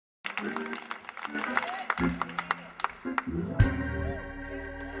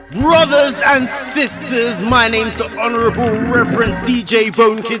Brothers and sisters, my name's the Honourable Reverend DJ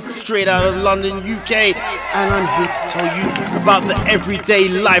Bone Kid, straight out of London, UK, and I'm here to tell you about the Everyday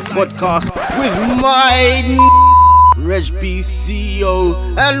Life podcast with my Reg B CEO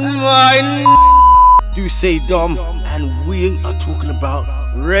and my Duce Dom, and we are talking about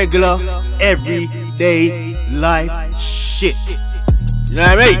regular, everyday life shit. You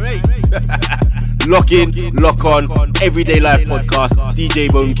know what I mean? Lock in, lock on, Everyday Life podcast. DJ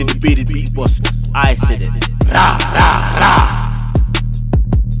Bone Kid, the bearded beat boss. I said it. Rah, rah, rah.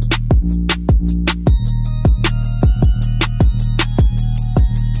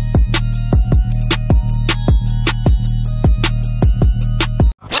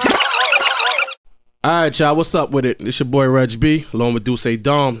 Alright, y'all, what's up with it? It's your boy Reg B, along with Duce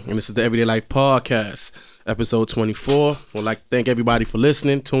Dom, and this is the Everyday Life podcast, episode 24. I'd like to thank everybody for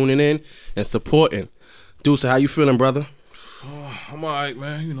listening, tuning in, and supporting. Duce, how you feeling, brother? I'm alright,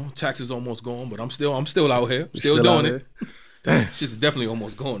 man. You know, taxes almost gone, but I'm still out here. Still doing it. Damn. Shit's definitely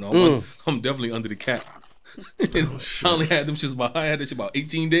almost gone. I'm definitely under the cap. I only had them shits I had this shit about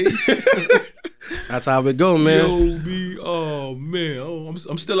 18 days. That's how it go, man. Oh man,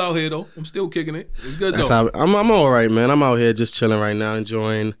 I'm still out here though. I'm still kicking it. It's good though. I'm all right, man. I'm out here just chilling right now,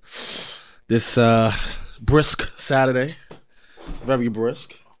 enjoying this brisk Saturday. Very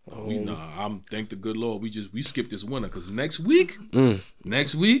brisk. I'm thank the good Lord. We skipped this winter because next week, the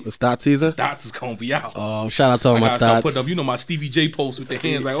start season, Thoughts is gonna be out. Oh, shout out to all my thoughts. Putting up, you know, my Stevie J post with the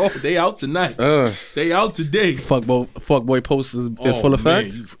hands like, oh, they out tonight. They out today. Fuckboy post is in full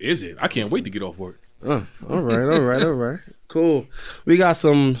effect. Man, is it? I can't wait to get off work. All right. Cool. We got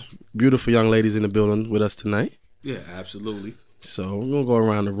some beautiful young ladies in the building with us tonight. Yeah, absolutely. So we're gonna go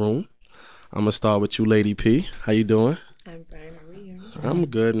around the room. I'm gonna start with you, Lady P. How you doing? I'm fine. How are you? I'm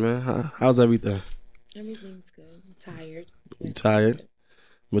good, man. How's everything? Everything's good. I'm tired. You tired?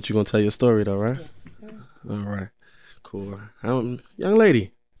 But you gonna tell your story though, right? Yes. All right. Cool. Young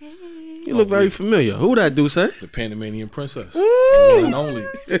lady. You look very familiar. Who that do say? The Panamanian princess. One and only.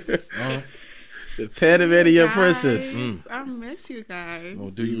 The Panamanian princess. I miss you guys. Oh,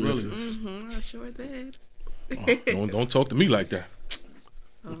 do you really? I sure did. Don't talk to me like that.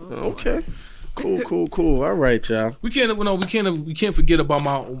 Okay. Cool. All right, y'all. We can't forget about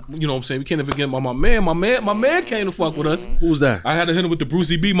my, you know what I'm saying? We can't forget about my man. My man came to fuck with us. Who's that? I had to hit him with the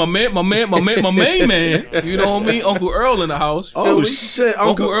Brucey B. My main man. You know what I mean? Uncle Earl in the house. Oh shit,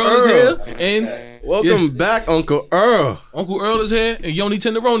 Uncle Earl is here. And welcome back, Uncle Earl. Uncle Earl is here, and Yoni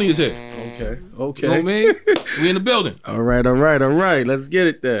Tenderoni is here. Okay. You know what I mean? We in the building. All right. Let's get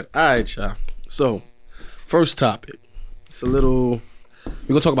it then. All right, y'all. So, first topic. It's a little. We're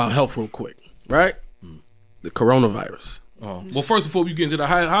gonna talk about health real quick. Right? The coronavirus. Well, first, before we get into that,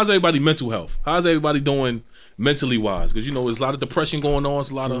 how's everybody mental health? How's everybody doing mentally wise? Because, you know, there's a lot of depression going on.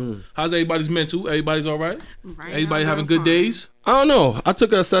 It's a lot of... How's everybody's mental? Everybody's all right? Everybody having good days? I don't know. I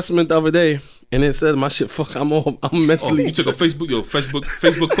took an assessment the other day, and it said my shit, I'm mentally... You took a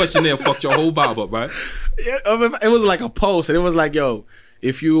Facebook questionnaire, fucked your whole vibe up, right? Yeah, it was like a post, and it was like, yo,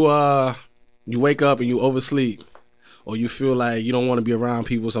 if you wake up and you oversleep, or you feel like you don't want to be around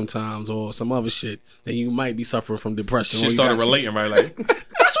people sometimes, or some other shit, then you might be suffering from depression. She started relating, right? Like,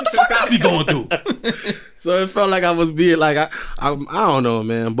 that's what the fuck I be going through. So it felt like I was being like, I don't know,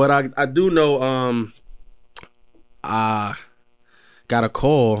 man. But I do know, I got a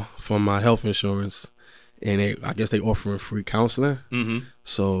call from my health insurance, and I guess they offering free counseling.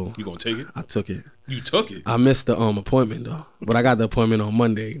 So you gonna take it? I took it. You took it? I missed the appointment though, but I got the appointment on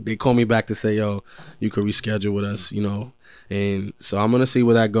Monday. They called me back to say, yo, you could reschedule with us, you know. And so I'm gonna see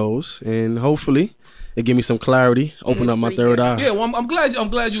where that goes, and hopefully it give me some clarity, open up my third eye. Yeah, well, I'm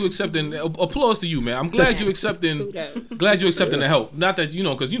glad you accepting. Applause to you, man. I'm glad you accepting. Glad you accepting the help. Not that, you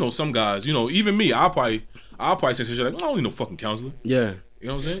know, because, you know, some guys, you know, even me, I'll probably say some shit like, I don't need no fucking counselor. Yeah. You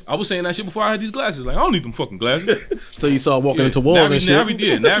know what I'm saying? I was saying that shit before I had these glasses. Like, I don't need them fucking glasses. So you saw walking into walls and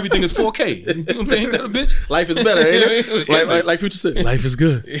shit? Now everything is 4K. You know what I'm saying? Ain't that a bitch? Life is better, ain't it? Like Future said, life is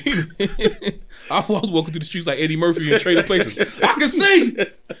good. I was walking through the streets like Eddie Murphy in Trading Places. I can see!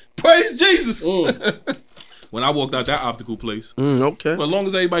 Praise Jesus! When I walked out that optical place. Okay. But as long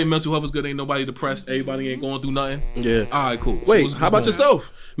as everybody mental health is good, ain't nobody depressed, everybody ain't going through nothing. Yeah. All right, cool. Wait, how about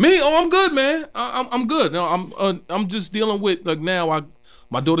yourself? Me? Oh, I'm good, man. I'm good. No, I'm just dealing with, like, now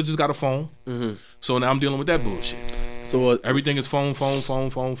my daughter just got a phone. So now I'm dealing with that bullshit. So everything is phone.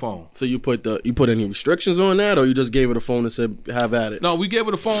 So you put any restrictions on that, or you just gave her the phone and said have at it? No, we gave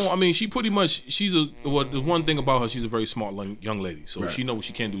her the phone. I mean, she pretty much the one thing about her, she's a very smart young lady. So she knows what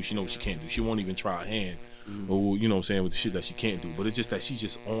she can do. She knows what she can't do. She won't even try her hand or you know what I'm saying, with the shit that she can't do. But it's just that she's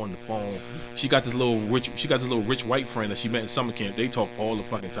just on the phone. She got this little rich white friend that she met in summer camp. They talk all the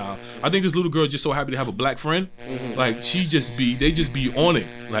fucking time. I think this little girl is just so happy to have a black friend. Like they just be on it.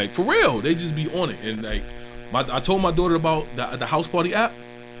 Like for real, they just be on it. And like I told my daughter about the house party app.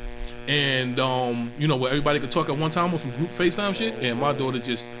 And you know, where everybody could talk at one time on some group FaceTime shit, and my daughter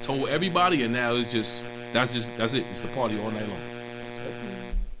just told everybody, and now it's just that's it. It's the party all night long.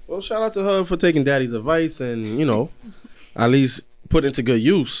 Well, shout out to her for taking daddy's advice and, you know, at least put it to good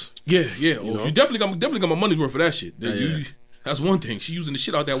use. Yeah. You definitely got my money's worth for that shit. That's one thing. She using the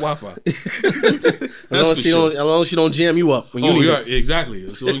shit out that Wi-Fi. As long as she don't jam you up when you need it. Exactly.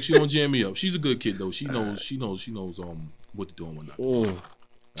 As long as she don't jam me up. She's a good kid though. She knows what to do and whatnot.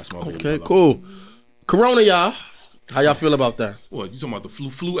 That's my baby. Okay, cool. Corona, y'all. How y'all feel about that? What, you talking about the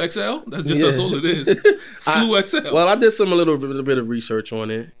flu XL? That's all it is. Flu XL. Well, I did a little bit of research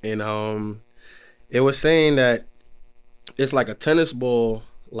on it, and it was saying that it's like a tennis ball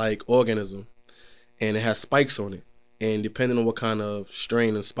like organism, and it has spikes on it. And depending on what kind of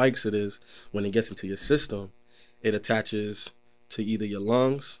strain and spikes it is, when it gets into your system, it attaches to either your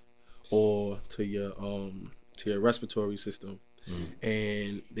lungs or to your respiratory system.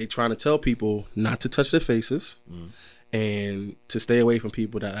 And they trying to tell people not to touch their faces and to stay away from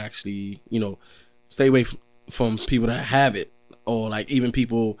people that actually, you know, stay away from people that have it, or like even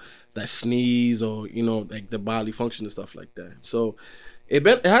people that sneeze, or, you know, like the bodily function and stuff like that. So it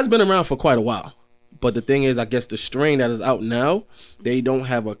has been around for quite a while. But the thing is, I guess the strain that is out now, they don't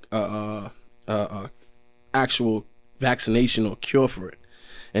have a actual vaccination or cure for it.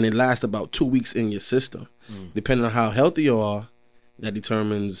 And it lasts about 2 weeks in your system. Depending on how healthy you are, that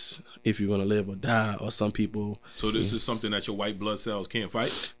determines if you're going to live or die, or some people. So this is something that your white blood cells can't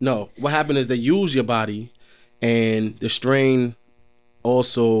fight? No. What happened is they use your body, and the strain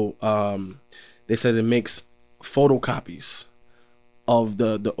also, they said it makes photocopies of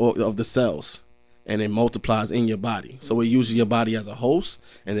the cells, and it multiplies in your body. So it uses your body as a host,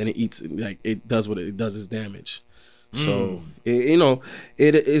 and then it eats, like it does what it does is damage. So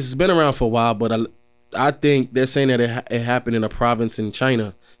it's been around for a while, but I think they're saying that it happened in a province in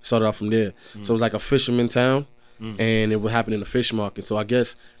China. It started off from there. So it was like a fisherman town, and it would happen in a fish market. So I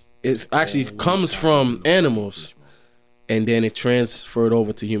guess it actually comes from animals, and then it transferred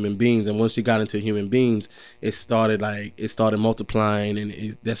over to human beings. And once you got into human beings, it started multiplying,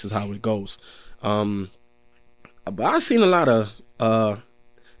 and this is how it goes. But I've seen a lot of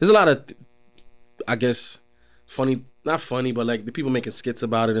there's a lot of, I guess, not funny, but like the people making skits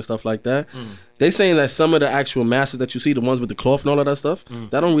about it and stuff like that. They saying that some of the actual masks that you see, the ones with the cloth and all of that stuff,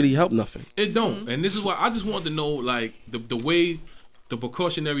 that don't really help nothing. It don't. And this is why I just wanted to know, like, the way, the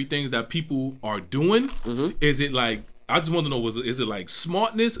precautionary things that people are doing. Is it like, I just want to know, is it like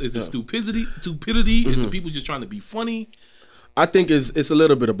smartness? Is it stupidity? Is it people just trying to be funny? I think it's a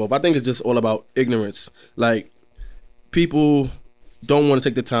little bit of both. I think it's just all about ignorance. Like, people don't want to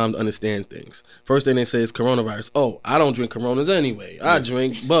take the time to understand things. First thing they say is coronavirus. Oh, I don't drink Coronas anyway. I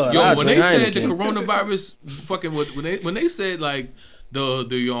drink Bud. When they said the coronavirus, fucking when they said like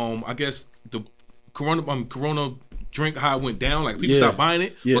the I guess the corona drink, how it went down, like people stopped buying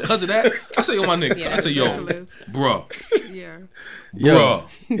it because of that. I say, yo, my nigga, I say, yo, bruh,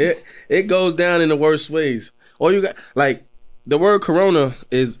 bruh, it goes down in the worst ways. All you got, like, the word corona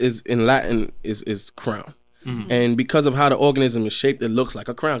is in Latin is crown. And because of how the organism is shaped, it looks like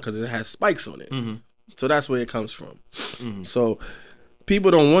a crown because it has spikes on it. So that's where it comes from. So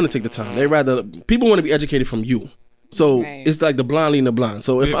people don't want to take the time. People want to be educated from you. So it's like the blind leading the blind.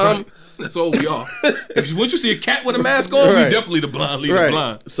 So if that's all we are. Once you see a cat with a mask on, we definitely the blind leading the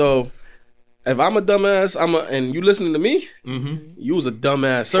blind. So if I'm a dumbass, and you listening to me, you was a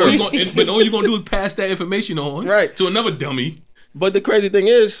dumbass, sir. But all you're gonna do is pass that information on to another dummy. But the crazy thing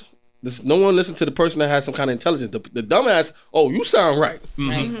is, no one listens to the person that has some kind of intelligence. The dumbass, you sound right.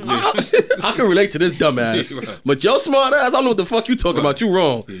 I can relate to this dumbass. But your smart ass, I don't know what the fuck you talking about. You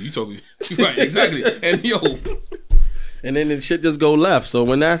wrong. Yeah, you talking right, exactly. And then the shit just go left. So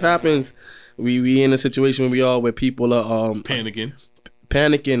when that happens, we in a situation where people are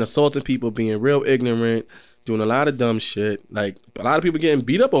panicking, assaulting people, being real ignorant, doing a lot of dumb shit. Like, a lot of people getting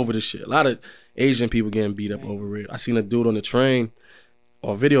beat up over this shit. A lot of Asian people getting beat up over it. I seen a dude on the train,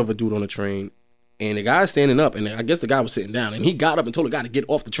 or a video of a dude on the train, and the guy standing up, and I guess the guy was sitting down, and he got up and told the guy to get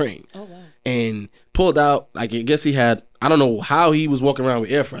off the train. Oh, wow. And pulled out, like, I guess he had, I don't know how he was walking around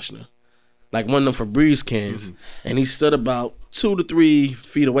with air freshener, like one of them Febreze cans, and he stood about 2 to 3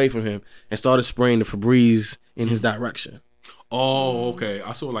 feet away from him and started spraying the Febreze in his direction. Oh, okay.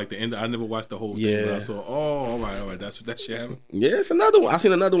 I saw like the end. I never watched the whole thing, but I saw, all right. That's what that shit happened. Yeah, it's another one. I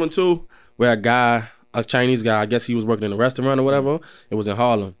seen another one too, where a guy a Chinese guy. I guess he was working in a restaurant or whatever. It was in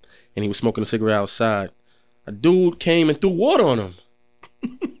Harlem, and he was smoking a cigarette outside. A dude came and threw water on him.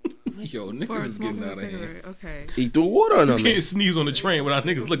 Yo, For niggas is getting smoking a out of hand. cigarette. Okay. He threw water on him. You can't sneeze on the train without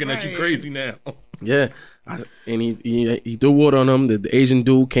niggas looking at you Right. crazy now. Yeah, and he threw water on him. The Asian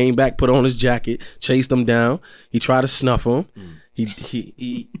dude came back, put on his jacket, chased him down. He tried to snuff him.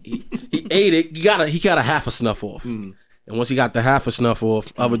 He ate it. He got a half a snuff off. And once he got the half a snuff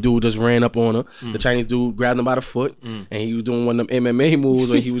off, other dude just ran up on him. The Chinese dude grabbed him by the foot, and he was doing one of them MMA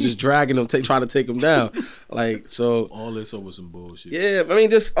moves where he was just dragging him, trying to take him down. Like, so. All this over some bullshit. Yeah, I mean,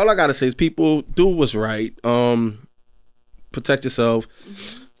 just all I gotta say is people do what's right. Protect yourself.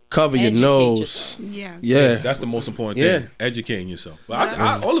 Cover your Educate nose. yourself. Yeah. Yeah. That's the most important Yeah. thing. Educating yourself. But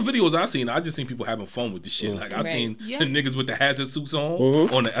all the videos I seen, I just seen people having fun with the shit. Like I Right. seen Yeah. the niggas with the hazard suits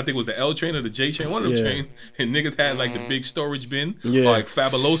on the, I think it was the L train or the J train, one of them Yeah. trains, and niggas had like the big storage bin, Yeah. like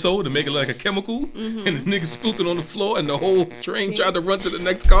Fabuloso to make it like a chemical, and the niggas spilled it on the floor, and the whole train tried to run to the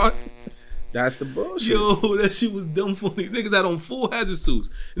next car. That's the bullshit. Yo, that shit was dumb funny. Niggas had on full hazard suits.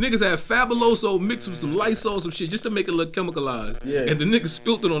 Niggas had Fabuloso mixed with some Lysol, some shit, just to make it look chemicalized. Yeah. And the niggas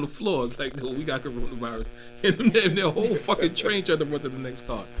spilled it on the floor. It's like, dude, we got coronavirus. And their whole fucking train tried to run to the next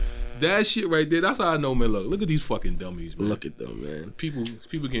car. That shit right there, that's how I know, man. Look at these fucking dummies, man. Look at them, man. People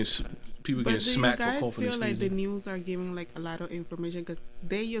getting But do you smacked for guys coughing and feel like the sneezing. news are giving like a lot of information because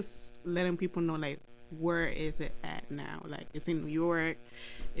they just letting people know like where is it at now? Like it's in New York,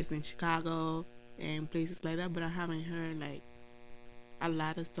 it's in Chicago, and places like that. But I haven't heard like a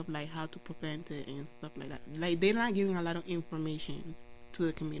lot of stuff like how to prevent it and stuff like that. Like they're not giving a lot of information to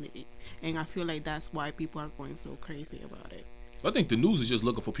the community, and I feel like that's why people are going so crazy about it. I think the news is just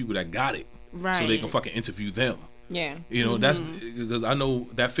looking for people that got it, Right. so they can fucking interview them. Yeah. You know, that's because I know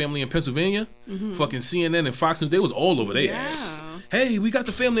that family in Pennsylvania, fucking CNN and Fox News, they was all over their ass. Hey, we got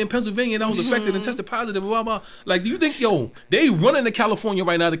the family in Pennsylvania that was affected and tested positive, blah, blah. Like, do you think, they running to California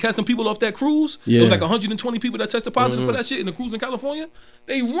right now to catch them people off that cruise? Yeah. It was like 120 people that tested positive for that shit in the cruise in California.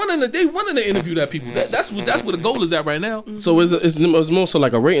 They running to interview that people. That's where the goal is at right now. So it's more so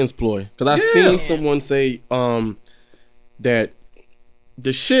like a ratings ploy. Because I seen someone say that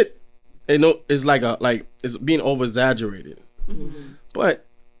the shit is like it's being over exaggerated. But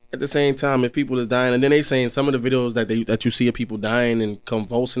at the same time, if people is dying, and then they saying some of the videos that you see of people dying and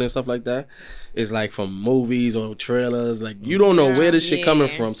convulsing and stuff like that is like from movies or trailers. Like you don't know where this shit coming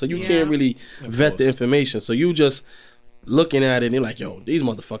from, so you can't really vet the information. So you just looking at it and you're like, yo, these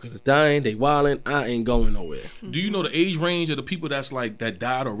motherfuckers is dying, they wilding, I ain't going nowhere. Do you know the age range of the people that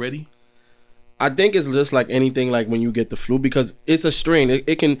died already? I think it's just like anything, like when you get the flu, because it's a strain.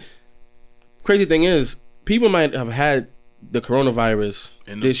 It can. Crazy thing is, people might have had the coronavirus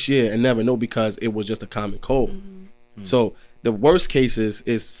this year and never know because it was just a common cold. So the worst cases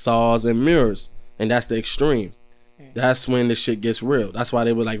is SARS and MERS, and that's the extreme. That's when the shit gets real. That's why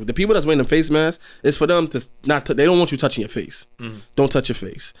they were like, the people that's wearing the face masks, it's for them to they don't want you touching your face. Don't touch your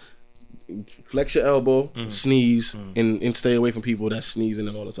face. Flex your elbow, sneeze, and stay away from people that's sneezing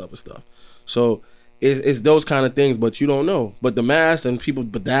and all this other stuff. So it's those kind of things, but you don't know. But the masks and people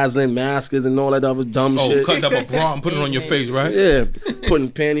bedazzling masks and all that other dumb shit. Cutting up a bra and putting it on your face, right? Yeah,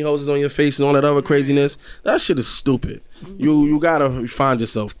 putting pantyhoses on your face and all that other craziness. That shit is stupid. You gotta find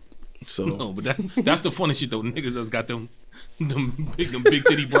yourself. So No, but that's the funny shit though. Niggas just got them big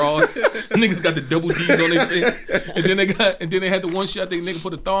titty bras. Niggas got the double D's on their face, and then they had the one shot. They nigga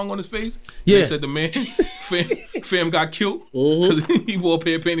put a thong on his face. Yeah. They said the man fam got killed because he wore a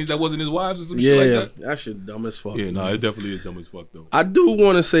pair of panties that wasn't his wife's or some shit like that. that shit dumb as fuck. Yeah, no, it definitely is dumb as fuck though. I do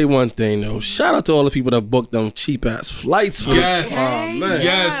want to say one thing though. Shout out to all the people that booked them cheap ass flights for Yes. this. Oh man.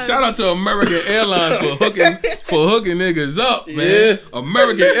 Yes, shout out to American Airlines for hooking niggas up, man. Yeah.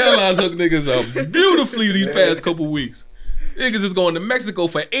 American Airlines hooked niggas up beautifully these past couple weeks. Niggas is going to Mexico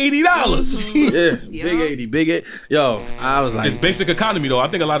for $80. Yeah, big 80. Yo, I was like, It's basic economy though. I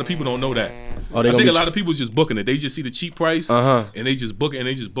think a lot of people don't know that. oh, I think a lot of people just booking it. They just see the cheap price, and they just book it, and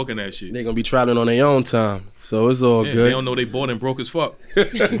they just booking that shit. they're gonna be traveling on their own time, so it's all Yeah, good. they don't know they bought and broke as fuck.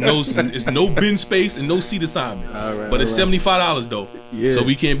 It's no bin space and no seat assignment. But it's $75 though, Yeah. so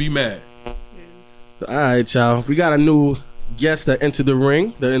we can't be mad. All right, y'all. We got a new guest that entered the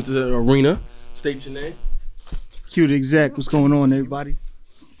ring, that entered the arena. State your name. Q the exec, what's going on, everybody?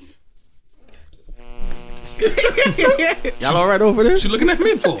 Y'all all right over there? What you looking at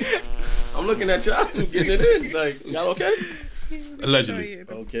me for? I'm looking at y'all two getting it in. Like, y'all okay? Allegedly.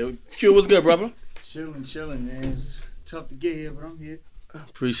 Okay. Q, what's good, brother? Chilling, man. It's tough to get here, but I'm here.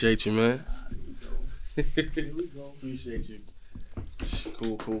 Appreciate you, man. Here we go. Appreciate you.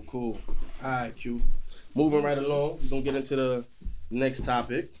 Cool. All right, Q. Moving right along, we're gonna get into the next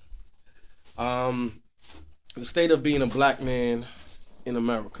topic. the state of being a black man in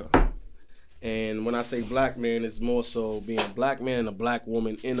America. And when I say black man, it's more so being a black man and a black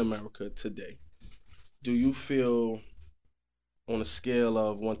woman in America today. Do you feel, on a scale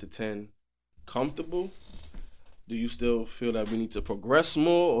of 1 to 10, comfortable? Do you still feel that we need to progress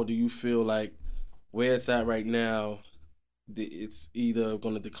more, or do you feel like where it's at right now, it's either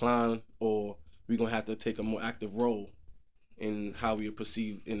going to decline or we're going to have to take a more active role in how we are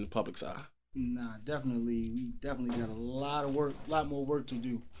perceived in the public's eye? Nah, definitely. We definitely got a lot more work to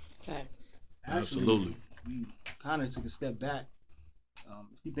do. Facts. Actually, Absolutely. We kind of took a step back.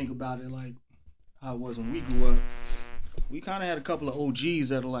 If you think about it, like how it was when we grew up, we kind of had a couple of OGs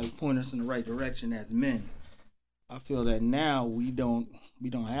that are like point us in the right direction as men. I feel that now we don't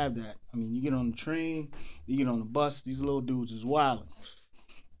have that. I mean, you get on the train, you get on the bus, these little dudes is wilding.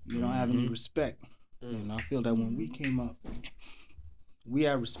 You don't have any respect. And I feel that when we came up, we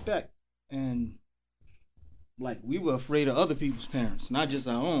had respect, and like we were afraid of other people's parents, not just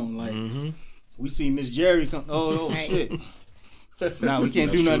our own. Like we see Miss Jerry come, oh shit. Now we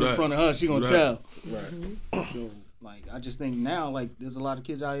can't do nothing in front of her. She gonna tell. Right. So like I just think now like there's a lot of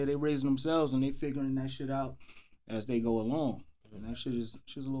kids out here, they raising themselves and they figuring that shit out as they go along. And that shit is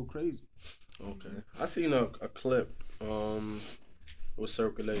a little crazy. Okay. I seen a clip was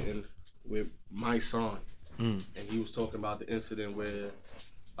circulating with my son, and he was talking about the incident where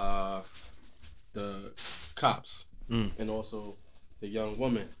the cops and also the young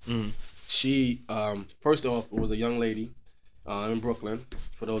woman. She first off, it was a young lady in Brooklyn,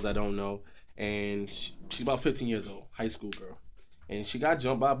 for those that don't know, and she's about 15 years old, high school girl, and she got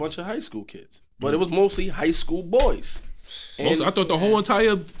jumped by a bunch of high school kids, but it was mostly high school boys. And, I thought the whole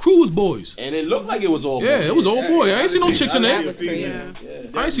entire crew was boys. And it looked like it was all boys. Yeah, it was all boys. I ain't see no chicks in there. Yeah.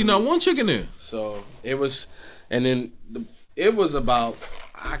 I ain't see not one chick in there. So it was, and then it was about,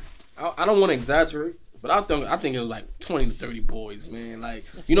 I don't want to exaggerate, but I think it was like 20 to 30 boys, man. Like,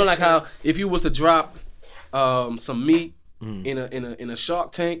 you know, like how if you was to drop some meat in a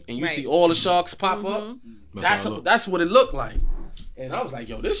shark tank and you see all the sharks pop up, that's what it looked like. And I was like,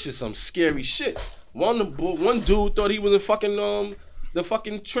 yo, this is some scary shit. One dude thought he was in fucking the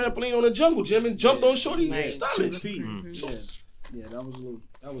fucking trampoline on the jungle gym and jumped on shorty and stomach. Yeah,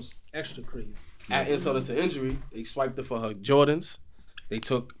 that was extra crazy. At insult to injury, they swiped her for her Jordans. They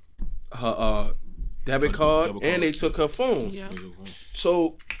took her debit card and they took her phone. Yeah.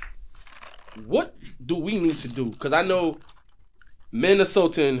 So what do we need to do? Because I know men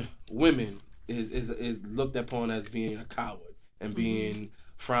assaulting women is looked upon as being a coward and being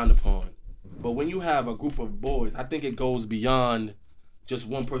frowned upon. But when you have a group of boys, I think it goes beyond just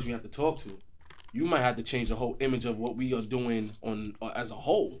one person you have to talk to. You might have to change the whole image of what we are doing on as a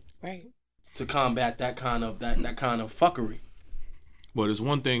whole, right? To combat that kind of fuckery. Well, there's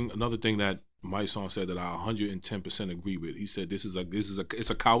another thing that my son said that I 110% agree with. He said it's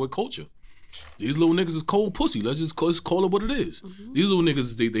a coward culture. These little niggas is cold pussy. Let's call it what it is. These little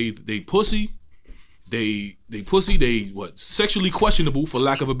niggas, they pussy. They pussy, they sexually questionable for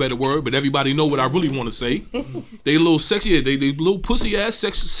lack of a better word, but everybody know what I really want to say. They little sexy, they little pussy ass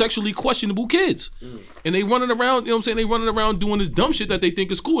sexually questionable kids. And they running around, you know what I'm saying? They running around doing this dumb shit that they think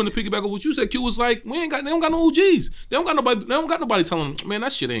is cool. And to piggyback on what you said, Q was like, they don't got no OGs. They don't got nobody telling them, man,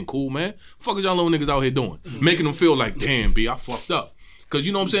 that shit ain't cool, man. Fuck is y'all little niggas out here doing? Making them feel like, damn, B, I fucked up. Cause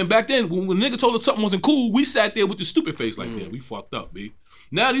you know what I'm saying? Back then, when a nigga told us something wasn't cool, we sat there with the stupid face like, man, we fucked up, B.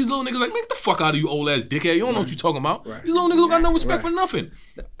 Now these little niggas like, man, get the fuck out of you, old ass dickhead. You don't know what you talking about. Right. These little niggas don't got no respect for nothing.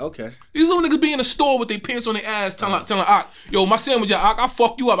 Okay. These little niggas be in the store with their pants on their ass, telling Ock, yo, my sandwich, Ock, I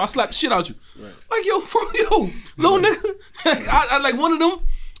fuck you up. I slap the shit out you. Right. Like, yo, little nigga. I like one of them.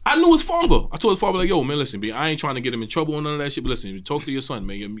 I knew his father. I told his father, like, yo, man, listen, B, I ain't trying to get him in trouble or none of that shit, but listen, you talk to your son,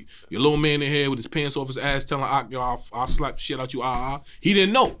 man. Your little man in here with his pants off his ass telling Ock, yo, I'll slap the shit out you, He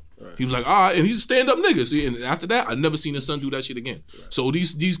didn't know. Right. He was like, and he's a stand-up nigga. See, and after that, I never seen his son do that shit again. Right. So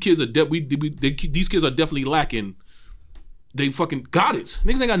these kids are these kids are definitely lacking. They fucking guidance.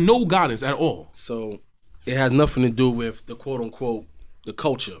 Niggas ain't got no guidance at all. So it has nothing to do with the quote unquote the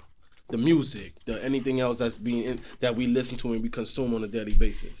culture, the music, the anything else that's that we listen to and we consume on a daily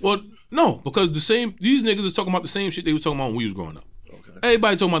basis. Well, no, because these niggas is talking about the same shit they was talking about when we was growing up.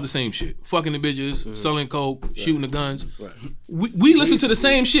 Everybody talking about the same shit. Fucking the bitches, selling coke, shooting the guns. Right. We listen to the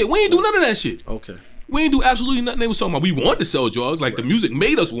same shit. We ain't do none of that shit. Okay. We ain't do absolutely nothing they was talking about. We wanted to sell drugs. Like the music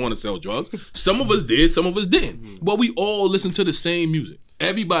made us want to sell drugs. Some of us did, some of us didn't. But we all listen to the same music.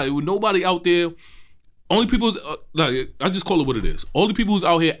 Everybody, nobody out there. Only people, like I just call it what it is. Only people who's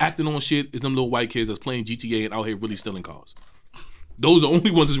out here acting on shit is them little white kids that's playing GTA and out here really stealing cars. Those are the only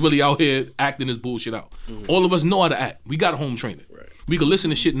ones that's really out here acting this bullshit out. All of us know how to act. We got home training. Right. We could listen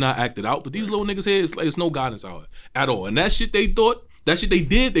to shit and not act it out. But these little niggas here, it's no guidance out at all. And that shit they thought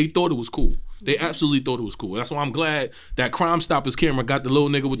it was cool. They absolutely thought it was cool. That's why I'm glad that Crime Stoppers camera got the little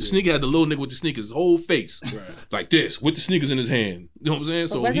nigga with the sneaker, had the little nigga with the sneakers, his whole face. Right. Like this, with the sneakers in his hand. You know what I'm saying?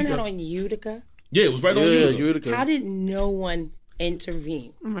 But so wasn't that on Utica? Yeah, it was right on Utica. Utica. How did no one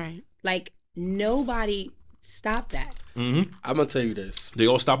intervene? Right. Like, nobody stopped that. Mm-hmm. I'm going to tell you this. They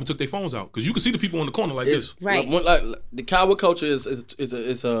all stopped and took their phones out. Because you can see the people in the corner like this. Right. Like, the coward culture is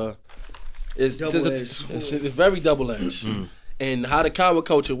very double-edged. Mm. And how the coward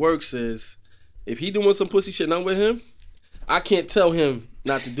culture works is, if he doing some pussy shit and I'm with him, I can't tell him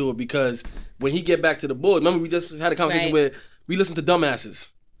not to do it because when he get back to the board, remember we just had a conversation where we listen to dumbasses.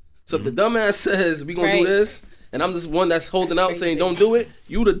 So if the dumbass says we gonna do this, and I'm this one that's holding out saying don't do it,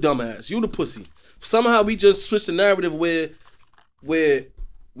 you the dumbass, you the pussy. Somehow we just switch the narrative where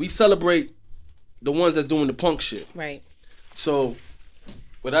we celebrate the ones that's doing the punk shit. Right. So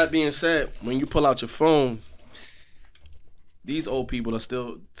with that being said, when you pull out your phone, these old people are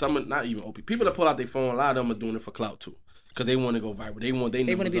still, some not even old people that pull out their phone, a lot of them are doing it for clout too. Because they want to go viral. They want their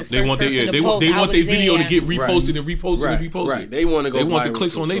video to get reposted and reposted and reposted. Right. They want to go viral. They want the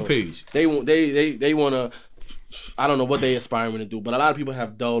clicks on their page. They want to, I don't know what they aspiring to do, but a lot of people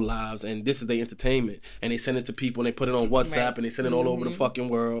have dull lives and this is their entertainment. And they send it to people and they put it on WhatsApp and they send it all over the fucking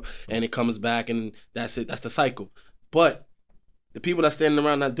world and it comes back and that's it. That's the cycle. But the people that standing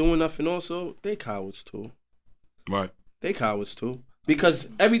around not doing nothing also, they cowards too. Right. They cowards too. Because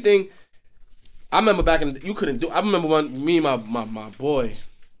everything, I remember back in you couldn't do. I remember when me and my boy,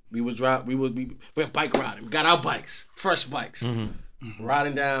 we went bike riding. We got our bikes, fresh bikes,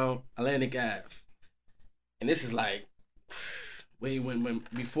 riding down Atlantic Ave, and this is like when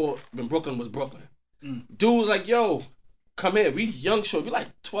Brooklyn was Brooklyn. Dude was like, "Yo, come here. We young short. We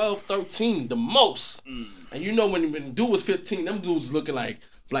like 12, 13, the most." And you know when dude was 15, them dudes looking like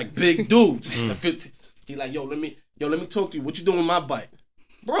big dudes. At 15, he like, "Yo, let me talk to you. What you doing with my bike?"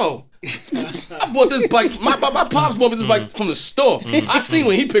 Bro, I bought this bike. My pops bought me this bike from the store. I seen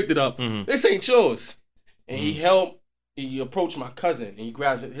when he picked it up. This ain't yours. And he approached my cousin and he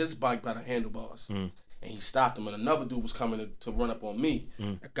grabbed his bike by the handlebars. And he stopped him and another dude was coming to run up on me.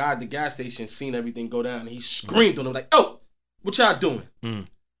 A guy at the gas station seen everything go down and he screamed on him like, "Oh, what y'all doing?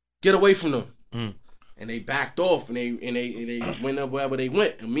 Get away from them." And they backed off and they went up wherever they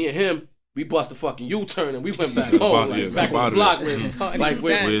went. And me and him, we bust a fucking U-turn and we went back home, back on the block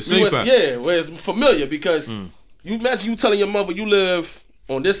where it's familiar because you imagine you telling your mother you live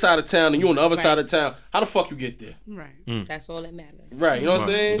on this side of town and you on the other side of town. How the fuck you get there? Right. That's all that matters. Right. You know what I'm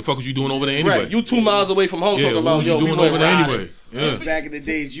saying? What the fuck was you doing over there anyway? Right. You 2 miles away from home talking about yo, we doing over there anyway. Yeah. Back in the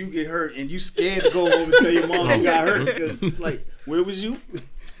days, you get hurt and you scared to go home and tell your mom you got hurt because like, where was you?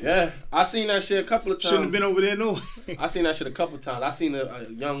 Yeah, I seen that shit a couple of times. Shouldn't have been over there, no. I seen that shit a couple of times. I seen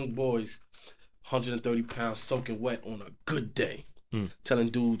young boys, 130 pounds, soaking wet on a good day, telling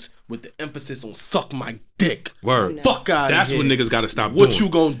dudes with the emphasis on suck my dick. Word. No. Fuck out of here. That's what niggas gotta stop doing. What you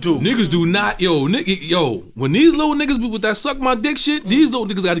gonna do? Niggas do not, when these little niggas be with that suck my dick shit, these little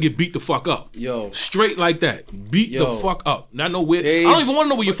niggas gotta get beat the fuck up. Yo. Straight like that. Beat the fuck up. Not know where, I don't even wanna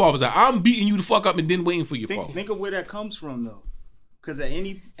know where your father's at. I'm beating you the fuck up and then waiting for your father. Think of where that comes from though. Because at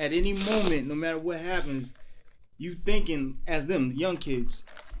any moment, no matter what happens, you thinking as them, the young kids,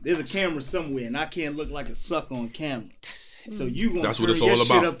 there's a camera somewhere and I can't look like a suck on camera. So you gonna turn your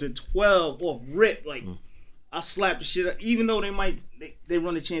shit up to 12 off rip. Like, I slap the shit up. Even though they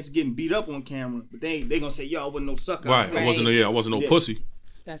run a chance of getting beat up on camera, but they gonna say, "Yo, I wasn't no sucker." Right, I wasn't no pussy.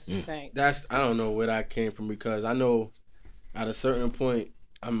 That's the thing. I don't know where that came from because I know at a certain point,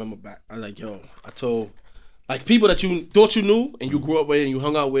 I remember back, I was like, yo, I told... Like people that you thought you knew and you grew up with and you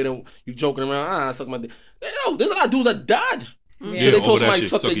hung out with and you joking around, I suck my dick. Yo, there's a lot of dudes that died because they told somebody to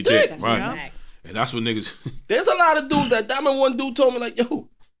suck their dick. Right. Yeah. And that's what niggas... There's a lot of dudes that... I remember one dude told me like, yo,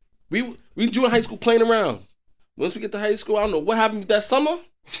 we drew in high school playing around. Once we get to high school, I don't know what happened that summer.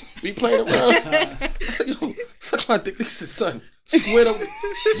 We playing around. I said, yo, suck my dick. This is son. Swear to...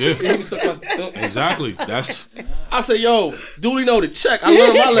 Yeah. Exactly. That's... I said, yo, dude, know the check. I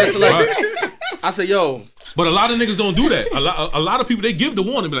learned my lesson like that. I said, yo... But a lot of niggas don't do that. A lot of people, they give the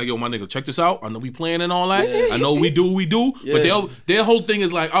warning, be like, yo, my nigga, check this out. I know we playing and all that. I know we do what we do. Yeah. But their whole thing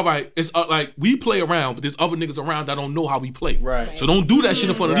is like, all right, it's like we play around, but there's other niggas around that don't know how we play. Right. So don't do that shit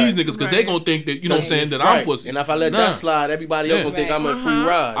in front of these niggas because they gonna think that, you know what I'm saying, that I'm pussy. And if I let that slide, everybody else gonna think I'm a free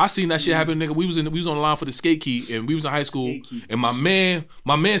ride. I seen that shit happen, nigga. We was on the line for the skate key and we was in high school and my man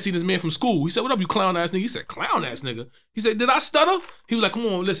seen this man from school. He said, what up, you clown ass nigga? He said, clown ass nigga. He said, did I stutter? He was like, come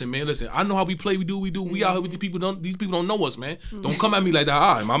on, listen, man, listen. I know how we play, we do. We out here with these people don't know us, man. Don't come at me like that.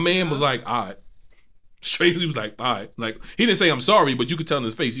 All right. My man was like, all right. Straight, he was like, all right. Like, he didn't say I'm sorry, but you could tell in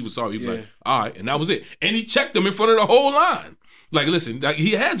his face he was sorry. He was like, all right. And that was it. And he checked him in front of the whole line. Like, listen, like,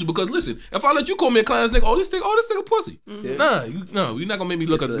 he had to, because listen, if I let you call me a clown ass nigga, this nigga pussy. Yeah. Nah, you're not gonna make me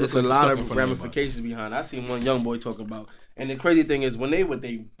look at It's a lot of ramifications behind. I seen one young boy talk about, and the crazy thing is when they with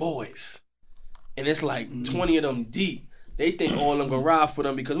they boys, and it's like 20 of them deep, they think all of them gonna ride for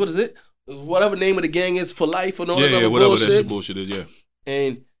them because what is it? Whatever name of the gang is for life or no other whatever bullshit. that shit bullshit is, yeah.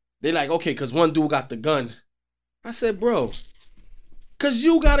 And they like, okay, because one dude got the gun. I said, bro, because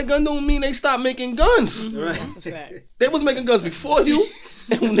you got a gun don't mean they stop making guns. Right. That's a fact. They was making guns before you,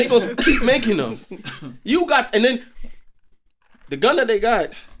 and they gonna keep making them. You got, and then the gun that they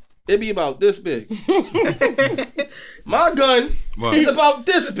got, it be about this big. My gun is about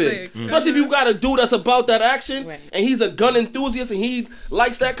this big. Especially if you got a dude that's about that action, and he's a gun enthusiast, and he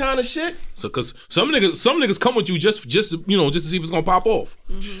likes that kind of shit. So, cause some niggas come with you just to see if it's gonna pop off.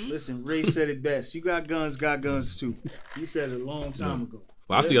 Listen, Ray said it best. You got guns too. He said it a long time ago.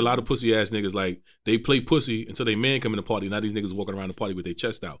 Well, I see a lot of pussy ass niggas, like, they play pussy until they man come in the party. Now these niggas walking around the party with their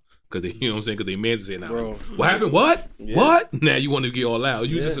chest out. Cause they, you know what I'm saying? Cause they man say, now, what happened? What? Yeah. What? Now you want to get all loud.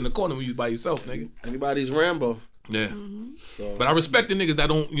 You just in the corner when you by yourself, nigga. Anybody's Rambo. Yeah. So, but I respect the niggas that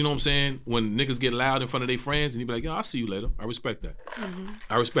don't, you know what I'm saying? When niggas get loud in front of their friends and you be like, yo, I'll see you later. I respect that.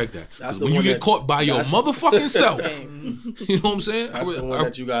 I respect that. Because when you get caught by your motherfucking self, you know what I'm saying? That's the one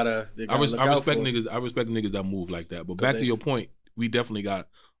that you gotta I respect niggas. I respect niggas that move like that. But back to your point, we definitely got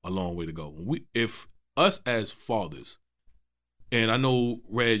a long way to go. If us as fathers, and I know,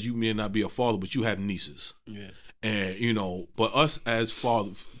 Reg, you may not be a father, but you have nieces. Yeah. And, you know, but us as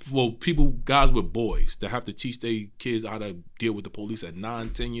fathers, well, guys with boys that have to teach their kids how to deal with the police at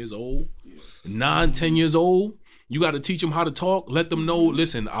 9, 10 years old. 9, 10 years old. You got to teach them how to talk. Let them know,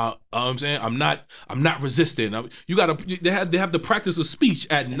 listen, I'm saying, I'm not resisting. They have the practice of speech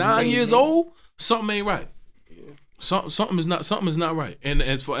at 9 years old. Something ain't right. Something is not right. And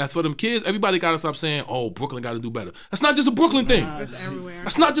as for them kids, everybody gotta stop saying, "Oh, Brooklyn got to do better." That's not just a Brooklyn thing. It's everywhere.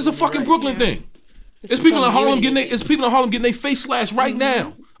 That's not just a fucking Brooklyn thing. It's people in Harlem getting their face slashed right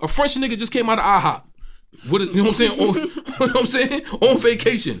now. A French nigga just came out of IHOP. You know what I'm saying? You know what I'm saying? On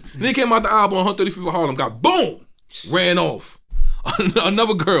vacation. And they came out the IHOP on 135th of Harlem, got boom, ran off.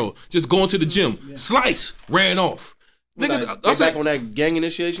 Another girl just going to the gym, slice, ran off. Nigga, they back on that gang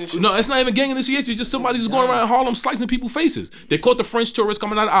initiation shit? No, it's not even gang initiation. It's just somebody just going around Harlem slicing people's faces. They caught the French tourist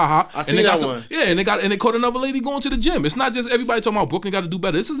coming out of IHOP. I seen that one. Yeah, and they caught another lady going to the gym. It's not just everybody talking about Brooklyn got to do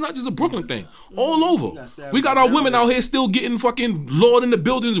better. This is not just a Brooklyn thing. All over. We got our women out here still getting fucking lured in the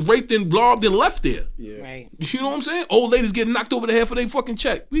buildings, raped and robbed and left there. Yeah. Right. You know what I'm saying? Old ladies getting knocked over the head for their fucking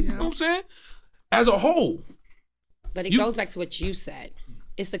check. You know what I'm saying? As a whole. But it goes back to what you said.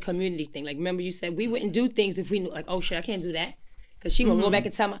 It's the community thing. Like, remember you said we wouldn't do things if we knew, like, oh shit, I can't do that. Because she gonna go back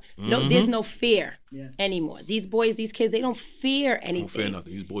and tell no, there's no fear anymore. These boys, these kids, they don't fear anything. Don't fear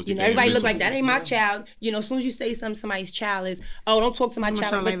nothing. These boys, everybody look like that ain't my child. You know, as soon as you say somebody's child is, oh, don't talk to my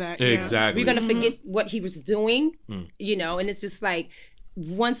child like that. Exactly. We're gonna forget what he was doing. You know, and it's just like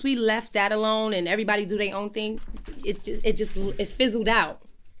once we left that alone and everybody do their own thing, it fizzled out.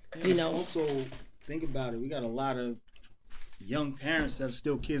 You know. Also, think about it. We got a lot of young parents that are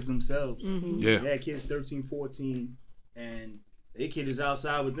still kids themselves. Yeah. They had kids 13, 14, and their kid is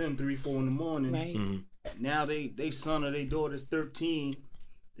outside with them 3, 4 in the morning. Right. Now they son or their daughter's 13.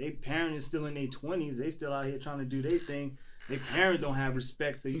 Their parent is still in their 20s. They still out here trying to do their thing. Their parent don't have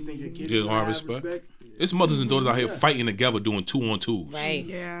respect. So you think your kid don't have respect? It's mothers and daughters out here fighting together, doing 2-on-2s. Right.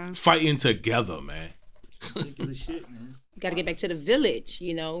 Yeah. Fighting together, man. Ridiculous shit, man. You got to get back to the village,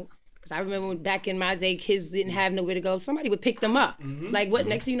 you know. Because I remember when back in my day, kids didn't have nowhere to go. Somebody would pick them up. Like, what,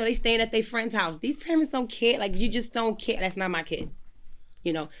 next thing you know, they staying at their friend's house. These parents don't care. Like, you just don't care. That's not my kid.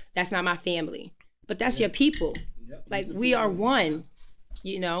 You know, that's not my family. But that's your people. Like, we are one,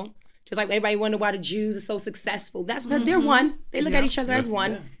 you know. Just like everybody wonder why the Jews are so successful. That's because they're one. They look at each other as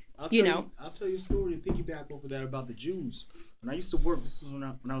one, you know. I'll tell you a story to piggyback over that about the Jews. When I used to work, this was when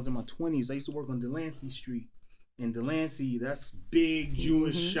I was in my 20s, I used to work on Delancey Street. In Delancey, that's big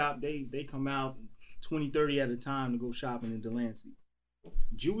Jewish shop. They come out 20, 30 at a time to go shopping in Delancey.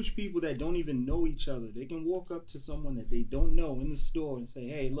 Jewish people that don't even know each other, they can walk up to someone that they don't know in the store and say,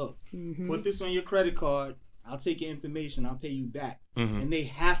 hey, look, put this on your credit card. I'll take your information. I'll pay you back. And they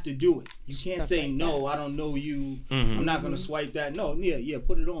have to do it. You can't say, no, I don't know you. I'm not going to swipe that. No,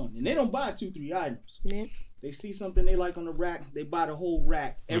 put it on. And they don't buy 2, 3 items. Yeah. They see something they like on the rack, they buy the whole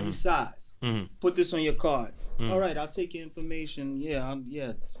rack, every size. Put this on your card. All right, I'll take your information.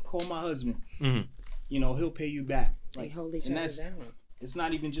 Call my husband. You know, he'll pay you back. Like, they hold each other down. It's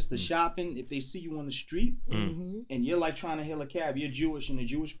not even just the shopping. If they see you on the street and you're like trying to hail a cab, you're Jewish and a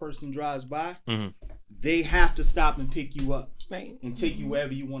Jewish person drives by, they have to stop and pick you up, right, and take you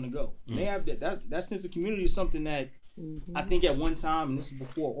wherever you want to go. They have that sense of community is something that I think at one time, and this is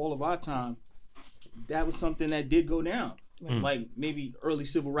before all of our time, that was something that did go down. Like maybe early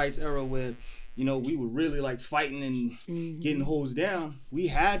civil rights era where, you know, we were really like fighting and getting hosed down. We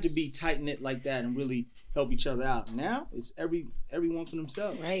had to be tight knit like that and really help each other out. Now it's everyone for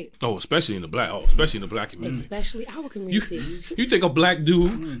themselves. Right. Oh, especially in the black community. Especially our community. You think a black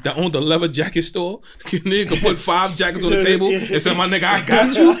dude that owned a leather jacket store nigga could put 5 jackets on the table and say, my nigga, I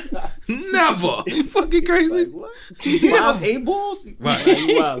got you? Never. You fucking crazy. Like, what? 5 8-balls?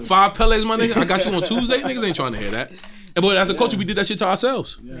 Right. 5 Pelés, my nigga. I got you on Tuesday. Niggas ain't trying to hear that. But as a culture, we did that shit to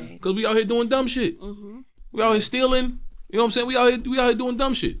ourselves. Because we out here doing dumb shit. We out here stealing. You know what I'm saying? We out here doing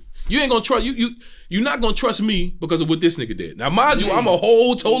dumb shit. You ain't gonna trust you're not gonna trust me because of what this nigga did. Now, mind you, I'm a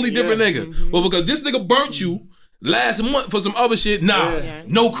whole totally different nigga. But because this nigga burnt you last month for some other shit,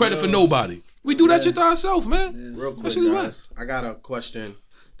 no credit for nobody. We do that shit to ourselves, man. Real quick, guys, I got a question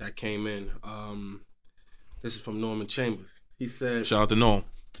that came in. This is from Norman Chambers. He said, shout out to Norm.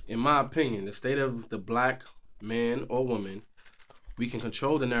 In my opinion, the state of the black man or woman, we can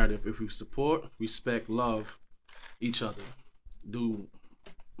control the narrative if we support, respect, love each other. Do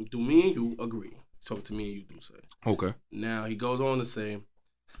me and you agree? Talk to me and you do say. Okay. Now he goes on to say,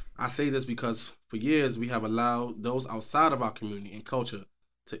 I say this because for years we have allowed those outside of our community and culture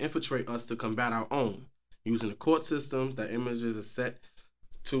to infiltrate us to combat our own, using the court systems that images are set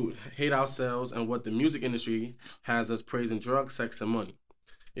to hate ourselves and what the music industry has us praising drugs, sex, and money.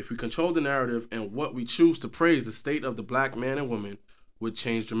 If we control the narrative and what we choose to praise, the state of the black man and woman would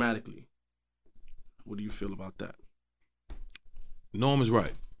change dramatically. What do you feel about that? Norm is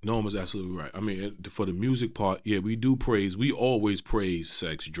right. Norm is absolutely right. I mean, for the music part, yeah, we do praise. We always praise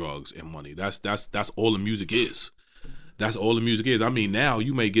sex, drugs, and money. That's all the music is. That's all the music is. I mean, now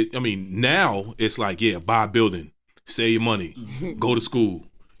you may get. I mean, now it's like, yeah, buy a building, save your money, go to school.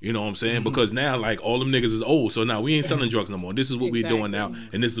 You know what I'm saying? Because now, like, all them niggas is old, so now we ain't selling drugs no more. This is what we're doing now,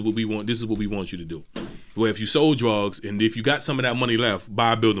 and this is what we want. This is what we want you to do. Where if you sold drugs and if you got some of that money left,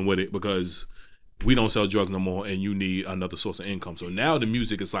 buy a building with it because we don't sell drugs no more, and you need another source of income. So now the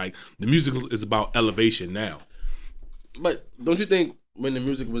music is like is about elevation now. But don't you think when the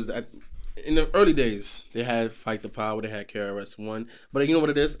music was in the early days, they had Fight the Power, they had KRS-One, but you know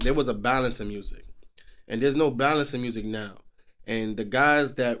what it is? There was a balance in music, and there's no balance in music now. And the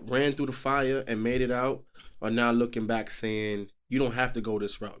guys that ran through the fire and made it out are now looking back saying, you don't have to go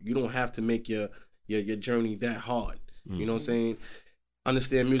this route. You don't have to make your journey that hard. You know what I'm saying?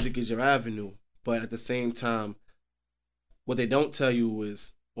 Understand music is your avenue, but at the same time, what they don't tell you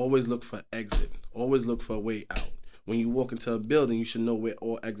is always look for exit. Always look for a way out. When you walk into a building, you should know where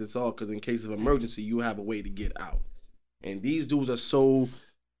all exits are, because in case of emergency, you have a way to get out. And these dudes are so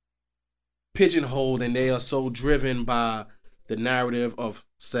pigeonholed and they are so driven by the narrative of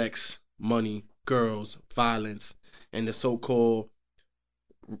sex, money, girls, violence, and the so-called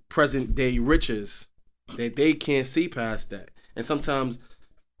present-day riches that they can't see past that. And sometimes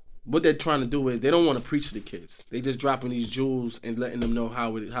what they're trying to do is they don't want to preach to the kids. They just dropping these jewels and letting them know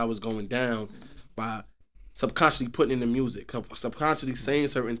how it's going down by subconsciously putting in the music, subconsciously saying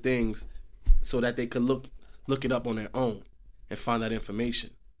certain things so that they could look it up on their own and find that information.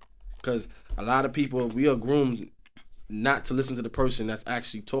 Because a lot of people, we are groomed not to listen to the person that's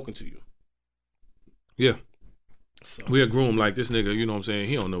actually talking to you. Yeah. So. We are groomed like this nigga, you know what I'm saying?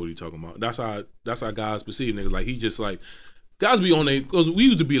 He don't know what he talking about. That's how guys perceive niggas. Like, he just like, guys be on there, because we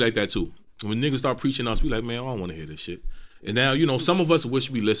used to be like that too. When niggas start preaching us, we like, man, I don't want to hear this shit. And now, you know, some of us wish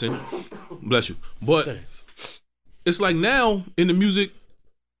we listen. Bless you. But thanks. It's like now in the music,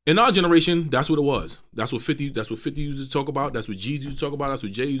 in our generation, that's what it was. That's what 50 used to talk about. That's what Jeezy used to talk about. That's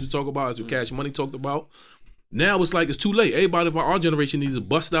what Jay used to talk about. That's what Cash Money talked about. Now it's like it's too late. Everybody of our generation needs to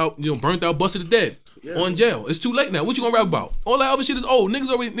bust out, you know, burnt out, busted to dead, on jail. It's too late now. What you gonna rap about? All that other shit is old.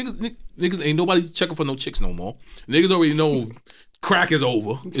 Niggas ain't nobody checking for no chicks no more. Niggas already know crack is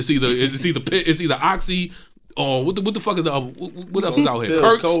over. It's either Oxy. Oh, what the fuck is the other? What else is out here?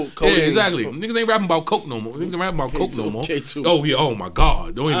 Perks. Yeah, exactly. Niggas ain't rapping about coke no more. Niggas ain't rapping about coke no more. K2. Oh yeah. Oh my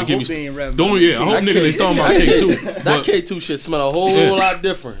God. Don't even give me. I hope niggas ain't talking about K2. That K2 shit smell a whole lot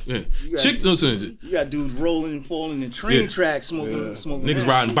different. Yeah. You got dudes rolling and falling in train tracks, smoking. Niggas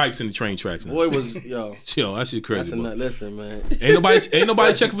riding bikes in the train tracks. Now. Boy was yo. That shit crazy. Listen, man. Ain't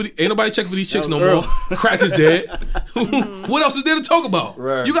nobody checking for these chicks no more. Crack is dead. What else is there to talk about?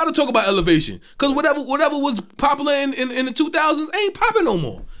 Right. You got to talk about elevation, because whatever was popular in the 2000s ain't popping no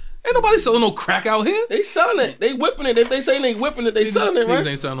more. Ain't nobody selling no crack out here. They selling it. They whipping it. If they say they whipping it, they selling it, right? Niggas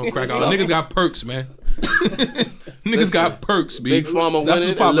ain't selling no crack out here. Niggas got perks, man. Niggas got perks, Big Pharma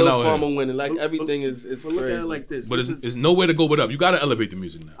winning and Little Pharma winning. Like everything is crazy. Look at it like this. But it's nowhere to go but up. You got to elevate the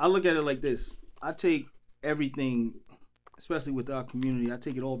music now. I look at it like this. I take everything, especially with our community, I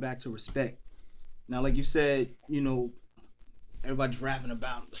take it all back to respect. Now, like you said, you know, everybody's rapping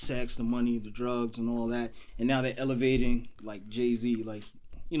about the sex, the money, the drugs, and all that. And now they're elevating, like Jay-Z, like,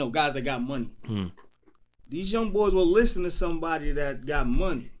 you know, guys that got money. These young boys will listen to somebody that got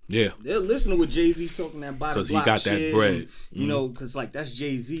money. Yeah. They're listening to what Jay-Z talking that by the block because he got that bread. And, you know, because, like, that's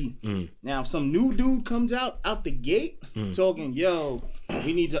Jay-Z. Now, if some new dude comes out the gate talking, yo,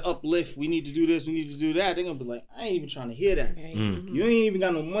 we need to uplift, we need to do this, we need to do that, they're going to be like, I ain't even trying to hear that. You ain't even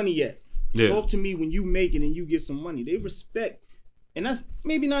got no money yet. Yeah. Talk to me when you make it and you get some money. They respect. And that's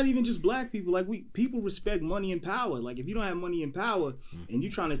maybe not even just black people. Like, people respect money and power. Like, if you don't have money and power and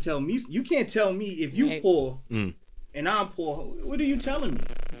you're trying to tell me, you can't tell me if you poor and I'm poor. What are you telling me?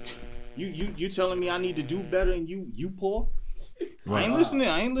 You telling me I need to do better and you poor? Right.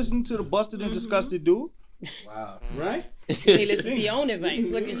 I ain't listening to the busted and disgusted dude. Wow. Right? Hey, listen to your own advice.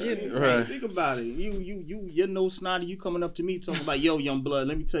 Look at you. Right. Think about it. You're no snotty. You coming up to me talking about, yo, young blood,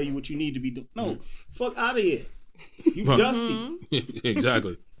 let me tell you what you need to be doing. No, fuck out of here. You dusty.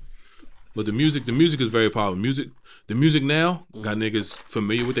 Exactly. But the music is very powerful. The music now got niggas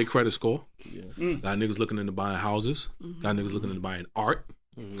familiar with their credit score. Got niggas looking into buying houses. Got niggas looking into buying art.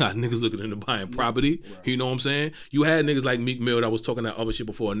 Got niggas looking into buying property. You know what I'm saying? You had niggas like Meek Mill that was talking that other shit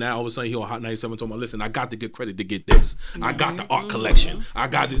before. Now all of a sudden he on Hot 97 talking about, listen, I got to get credit to get this. I got the art collection. I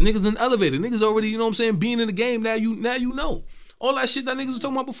got the niggas in the elevator. Niggas already, you know what I'm saying, being in the game. Now you know. All that shit that niggas was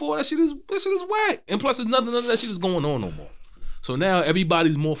talking about before, that shit is whack. And plus, none of that shit is going on no more. So now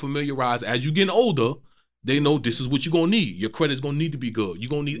everybody's more familiarized. As you getting older, they know this is what you're going to need. Your credit's going to need to be good. You're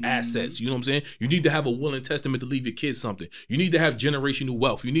going to need assets. You know what I'm saying? You need to have a will and testament to leave your kids something. You need to have generational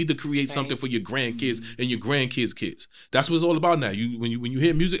wealth. You need to create something for your grandkids and your grandkids' kids. That's what it's all about now. When you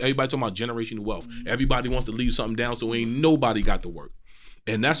hear music, everybody talking about generational wealth. Everybody wants to leave something down so ain't nobody got to work.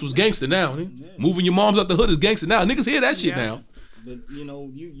 And that's what's gangster now. Moving your moms out the hood is gangster now. Niggas hear that shit now. But, you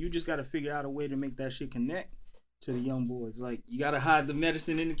know, you just got to figure out a way to make that shit connect to the young boys. Like, you got to hide the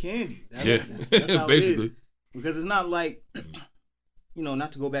medicine in the candy. That's how basically. It is. Because it's not like, you know,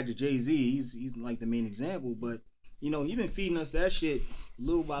 not to go back to Jay-Z, he's like the main example, but, you know, he been feeding us that shit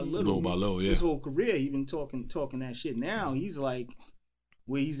little by little. Little by little, yeah. His whole career, he been talking that shit. Now, he's like,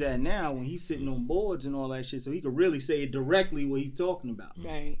 where he's at now when he's sitting on boards and all that shit, so he could really say directly what he's talking about.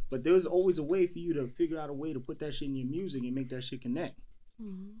 Right. But there's always a way for you to figure out a way to put that shit in your music and make that shit connect.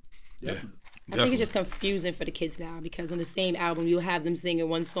 Definitely. I think it's just confusing for the kids now because on the same album you'll have them singing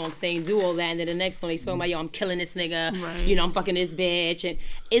one song saying do all that and then the next song they song about, yo, I'm killing this nigga, right. You know, I'm fucking this bitch, and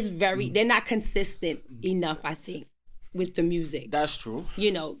it's very they're not consistent enough, I think, with the music. That's true.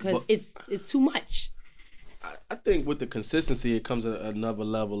 You know, because it's too much. I think with the consistency it comes at another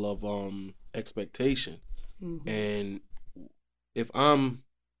level of expectation. And if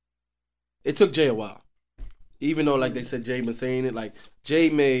it took Jay a while. Even though, like they said, Jay been saying it, like Jay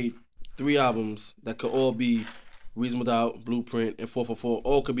made 3 albums that could all be Reasonable Doubt, Blueprint, and 444.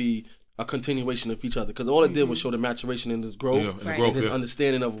 All could be a continuation of each other because all it did was show the maturation and his growth, and his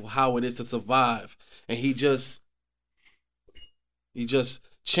understanding of how it is to survive. And he just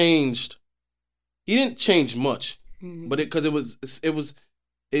changed. He didn't change much, but it's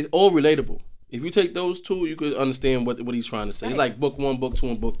all relatable. If you take those 2, you could understand what he's trying to say. It's like book 1, book 2,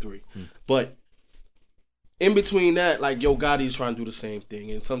 and book 3. But in between that, like Yo Gotti's trying to do the same thing,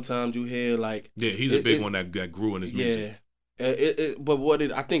 and sometimes you hear like he's a big one that grew in his music. But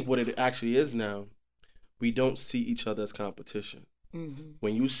I think what it actually is now, we don't see each other as competition.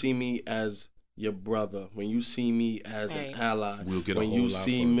 When you see me as your brother, when you see me as an ally, when you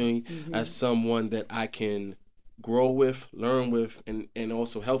see me as someone that I can grow with, learn with, and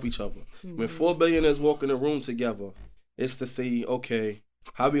also help each other. When 4 billionaires walk in the room together, it's to see, okay,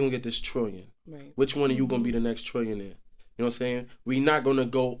 how are we gonna get this trillion? Right. Which one of you gonna be the next trillionaire? You know what I'm saying? We're not gonna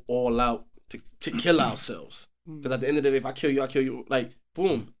go all out to kill ourselves. Because at the end of the day, if I kill you, I kill you. Like,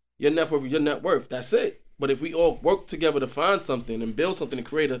 boom, your net worth, that's it. But if we all work together to find something and build something and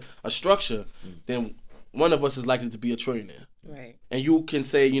create a structure, then one of us is likely to be a trillionaire. Right. And you can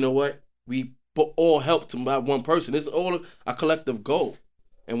say, you know what? We all help to buy one person. It's all a collective goal.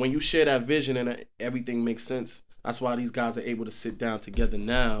 And when you share that vision and everything makes sense, that's why these guys are able to sit down together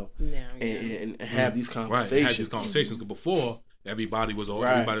now and have these conversations. Right, have these conversations. Because before, everybody's all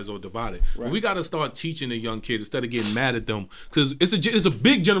divided. Right. But we got to start teaching the young kids instead of getting mad at them, because it's a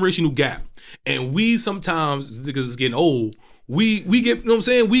big generational gap, and we sometimes, because it's getting old, we get, you know what I'm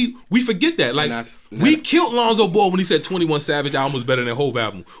saying, we forget that. Like, we killed Lonzo Ball when he said 21 Savage album was better than Hove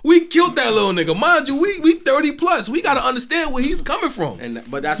album. We killed that little nigga. Mind you, we 30 plus. We got to understand where he's coming from.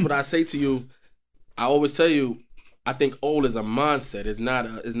 But that's what I say to you. I always tell you, I think old is a mindset. It's not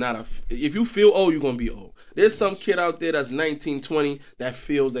a. If you feel old, you're gonna be old. There's some kid out there that's 19, 20 that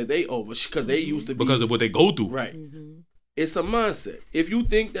feels that they old because they used to be, because of what they go through. Right. Mm-hmm. It's a mindset. If you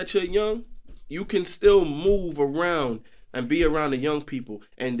think that you're young, you can still move around and be around the young people,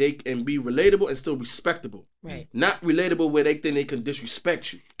 and they can be relatable and still respectable. Right. Not relatable where they think they can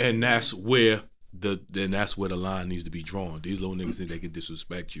disrespect you. And that's where the line needs to be drawn. These little niggas think they can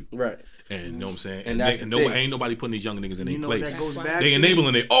disrespect you. Right. And you know what I'm saying? And that's ain't nobody putting these young niggas in their place. They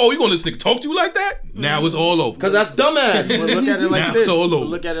enabling it. Oh, you gonna let this nigga talk to you like that? Mm-hmm. Now it's all over. Because that's dumbass. Well, look at it like now this. It's all over.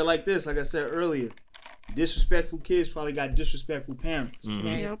 Look at it like this. Like I said earlier, disrespectful kids probably got disrespectful parents. Mm-hmm.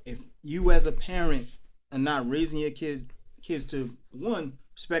 Yep. If you as a parent are not raising your kids to, one,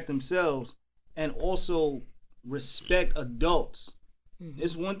 respect themselves and also respect adults. Mm-hmm.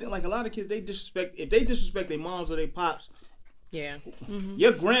 It's one thing, like a lot of kids, if they disrespect their moms or their pops, yeah, mm-hmm.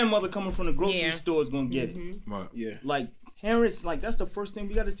 your grandmother coming from the grocery store is gonna get it. Right. Yeah. Like parents, like that's the first thing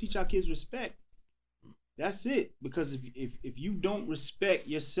we got to teach our kids: respect. That's it. Because if you don't respect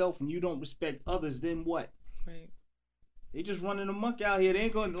yourself and you don't respect others, then what? Right. They just running amok out here. They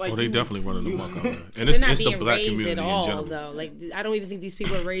ain't going to like. Oh, they definitely running amok out here. And it's not the black community at all, in general. Though. Like, I don't even think these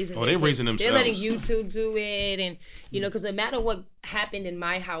people are raising. Oh, they're raising themselves. They're letting YouTube do it, and you know, because no matter what happened in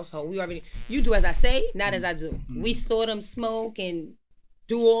my household, you do as I say, not as I do. Mm-hmm. We saw them smoke and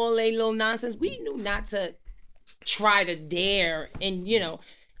do all they little nonsense. We knew not to try to dare and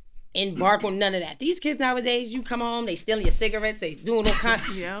embark on none of that. These kids nowadays, you come home, they stealing your cigarettes, they doing all kinds.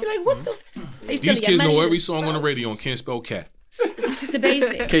 You're like, what the? These kids know every song on the radio and can't spell cat. The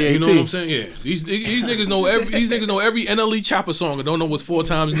basic. K-A-T. You know what I'm saying? Yeah. These niggas know every NLE Chopper song and don't know what's 4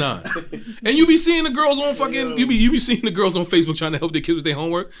 times 9. And you be seeing the girls on fucking you be seeing the girls on Facebook trying to help their kids with their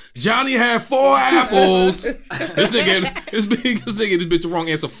homework. Johnny had 4 apples. This bitch the wrong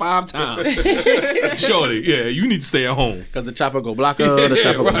answer 5 times. Shorty, yeah, you need to stay at home. Because the chopper go blocker, the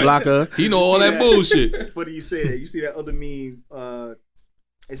chopper go blocker. He know all that bullshit. What do you say that? You see that other meme,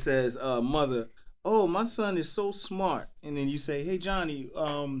 it says, mother, oh, my son is so smart. And then you say, hey, Johnny,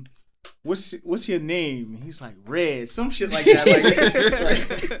 what's your name? And he's like, Red. Some shit like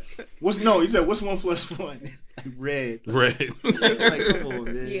that. He said, what's 1 + 1? It's like Red. Red. Like, come on,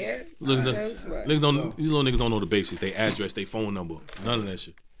 man. Yeah. These little niggas don't know the basics. They address, they phone number. None of that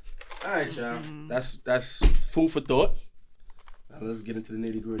shit. All right, y'all. That's food for thought. Now let's get into the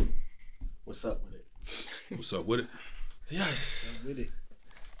nitty gritty. What's up with it? What's up with it? Yes. With it.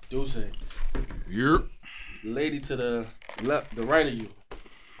 Deuce. Yep. Lady to the left, the right of you.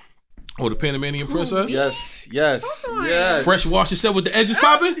 Oh, the Panamanian princess? Yes. Fresh wash yourself with the edges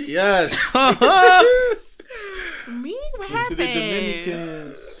popping? Yes. Me? What To happened? the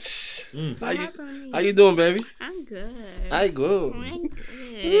Dominicans. How you doing, baby? I'm good. I good. I'm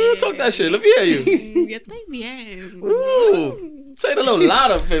good. Ooh, talk that shit. Let me hear you. Yo estoy bien. Ooh. Say it a little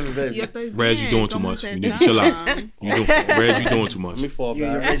louder, baby. Yo estoy Reg, you doing too much. You need to chill out. Reg, you doing too much. Let me fall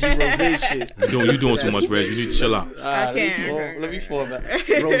Your back. Reggie Rose shit. You doing too much, Reg. You need to chill out. Let me can't. Let me fall back.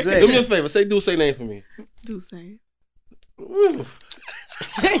 Rose. Do me a favor. Say Deuce name for me. Do say. Ooh.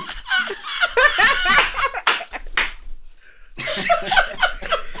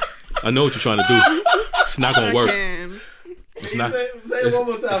 I know what you're trying to do. It's not gonna work. Say it one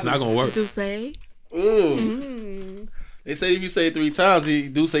more time. It's not gonna work. Do say. They say if you say it 3 times,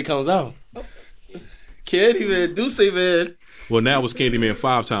 Deuce comes out. Kid, man, Deuce, man. Well, now it's Candyman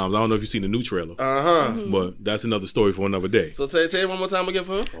 5 times. I don't know if you've seen the new trailer. But that's another story for another day. So say it one more time again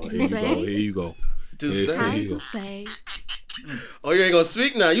for him. Oh, here you go. Deuce. Do say. Oh, you ain't gonna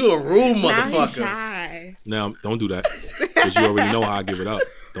speak now? You a rude Now he's motherfucker. shy. Now, don't do that. Because you already know how I give it up.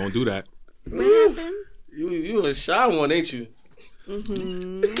 Don't do that. What happened? You a shy one, ain't you?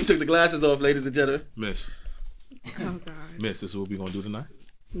 You took the glasses off, ladies and gentlemen. Miss, Oh God. this is what we're going to do tonight.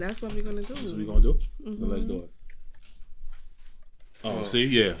 That's what we're gonna do. This is what we're going to do? Then let's do it. Oh, see?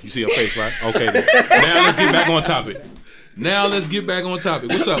 Yeah. You see her face, right? Okay. Then. Now let's get back on topic.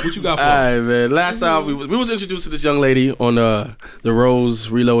 What's up? What you got for us? All right, man. Last time we was introduced to this young lady on the Rose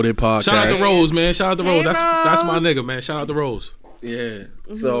Reloaded podcast. Shout out to Rose, man. Shout out to Rose. Hey, That's my nigga, man. Shout out to Rose. Yeah.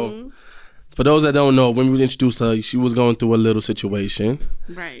 So, for those that don't know, when we introduced her, she was going through a little situation.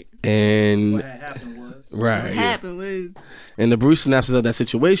 Right. And What had happened was. right. What happened was And the brief synopsis of that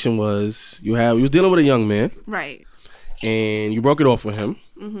situation was you was dealing with a young man, right. and you broke it off with him.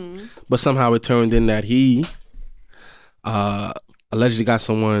 But somehow it turned in that he allegedly got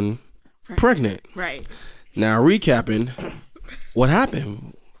someone pregnant. Right. Now, recapping, what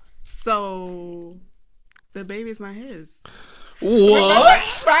happened? So, the baby's not his.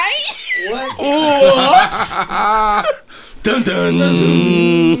 What? Right? What? Dun dun. 9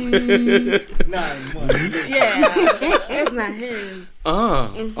 months. Yeah. It's not his.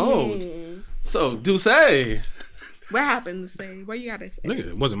 Oh. So, Duce. What happened to say? What you gotta say? Nigga,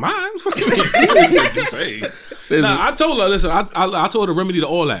 it wasn't mine. Fuck you. Nah, I told her, listen, I told her to remedy to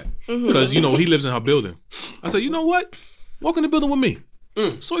all that. Because, you know, he lives in her building. I said, you know what? Walk in the building with me.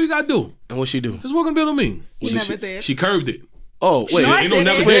 That's all you gotta do. And what she do? Just walk in the building with me. He never did. She curved it. Oh, wait.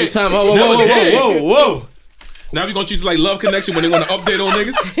 Never Wait, did. time. Whoa. Now we gonna choose like Love Connection when they want to update on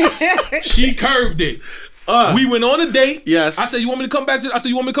niggas. She curved it. We went on a date. Yes. I said, you want me to come back to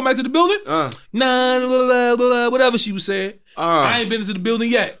the building? Nah, whatever she was saying. I ain't been into the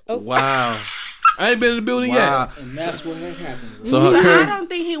building yet. Wow. I ain't been in the building yet. And that's what had happened. So But her I don't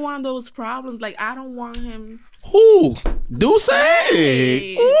think he want those problems. Like, I don't want him. Who? Duce.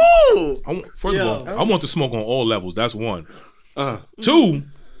 Ooh. First of all, I want to smoke on all levels. That's one. Two,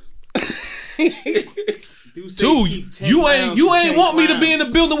 you ain't want me to be in the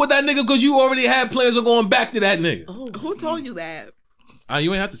building with that nigga because you already had plans of going back to that nigga. Who told you that?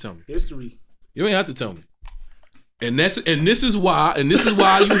 You ain't have to tell me. History. You ain't have to tell me. And this is why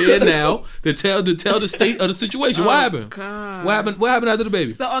you here now to tell the state of the situation. What happened? God. What happened after the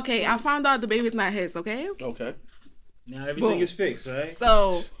baby? So, okay, I found out the baby's not his, okay? Okay. Now everything is fixed, right?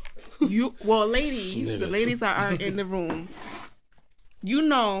 So, ladies, the ladies are in the room. You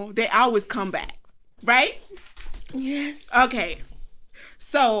know, they always come back, right? Yes. Okay.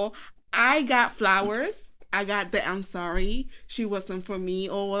 So, I got flowers. I got the I'm sorry. She wasn't for me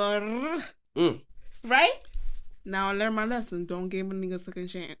or... Right? Now I learned my lesson. Don't give a nigga a second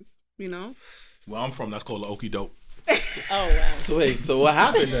chance, you know? Where I'm from, that's called the okie doke. Oh, wow. So what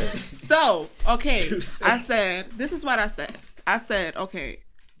happened then? So, okay, I said, this is what I said. I said, okay,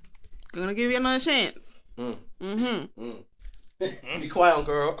 gonna give you another chance. Be quiet,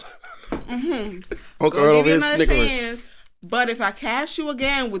 girl. Uncle Gonna Earl give over you here another snickering. chance, but if I catch you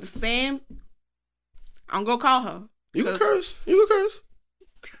again with the same, I'm gonna call her. You can curse.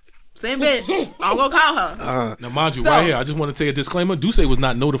 Same bitch. I'm gonna call her. Now, mind you, right here, I just want to take a disclaimer. Duce was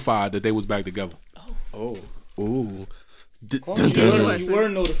not notified that they was back together. Ooh. You were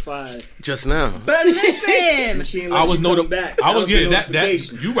notified. Just now. But listen, I was notified.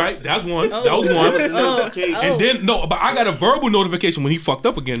 You right. That's one. That was one. And then but I got a verbal notification when he fucked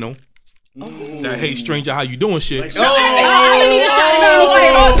up again though. That hey stranger, how you doing? Shit. I'm gonna need a shot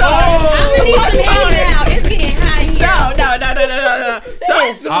now. It's getting high here. No. Don't do that.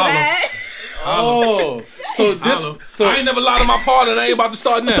 So this. So I ain't never lied on my part, and I ain't about to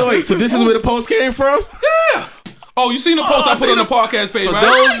start now. So wait. So this is where the post came from? Yeah. Oh, you seen the post I put on the podcast page, right?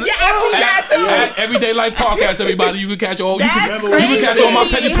 At Everyday Life Podcast, everybody. You can catch all. You can catch all my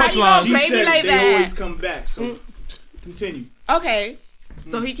petty punchlines. She said like they always come back. So continue. Okay,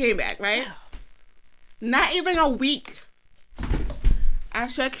 so he came back, right? Not even a week. I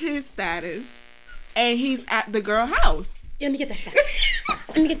check his status, and he's at the girl house. Let me get that shot.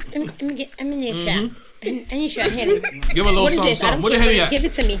 Let me get a shot. I need a shot. Hand it. Give him a little something. What the hell you at? Give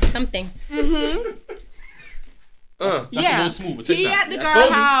it to me. Something. That's a little smooth. He at the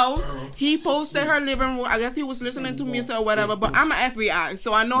girl house. He posted her living room. I guess he was listening to music or whatever. But I'm an FBI,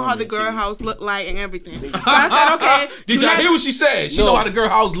 so I know how the girl house looked like and everything. So I said, okay. Did y'all hear what she said? She know how the girl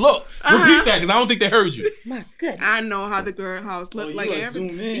house look. Repeat that, because I don't think they heard you. My goodness. I know how the girl house looked like.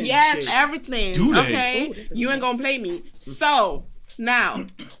 Zoom in. Yes, everything. Do they? Okay, you ain't gonna play me. So now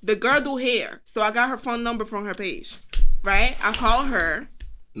the girl do hair. So I got her phone number from her page. Right? I call her.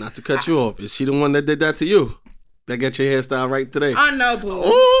 Not to cut you off. Is she the one that did that to you? That got your hairstyle right today? Oh no, boo.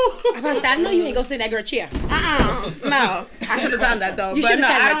 I know you ain't gonna sit in that girl chair. No, I should have done that though. You but no,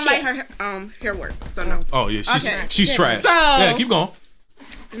 sat I in don't that like her hair work. So no. Oh yeah, she's trash. So, yeah, keep going.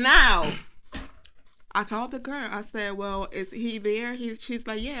 Now, I called the girl. I said, "Well, is he there?" She's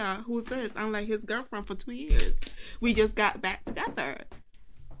like, "Yeah." Who's this? I'm like, his girlfriend for 2 years. We just got back together.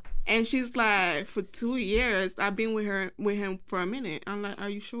 And she's like, for 2 years, I've been with him for a minute. I'm like, are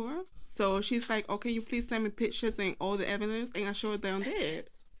you sure? So she's like, okay, you please send me pictures and all the evidence. And I showed them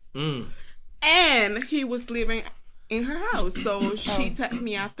this. And he was living in her house. So she texted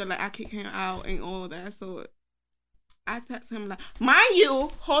me after, like, I kicked him out and all that. So I text him, like, mind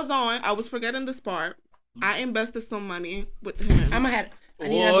you, hold on. I was forgetting this part. I invested some money with him. I'm gonna have. I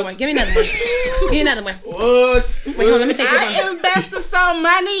need another one. Give me another one. Give me another one. What? Wait, hold on, let me take this I one. invested some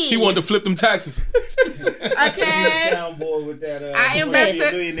money. He wanted to flip them taxes. Okay. Soundboard with that. I invested.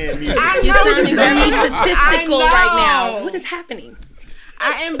 Millionaire music. You're sounding very I statistical know. right now. What is happening?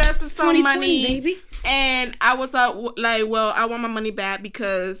 I invested some 2020, money, baby. and I was like, well, I want my money back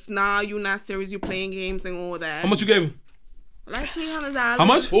because now you're not serious. You're playing games and all that. How much you gave him? Like $300. How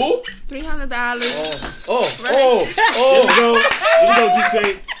much? Who? $300. You know, you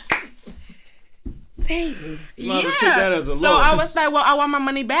say. Baby. You might have to take that as a So loss. I was like, well, I want my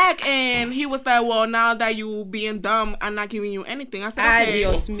money back, and he was like, well, now that you being dumb, I'm not giving you anything. I said, okay.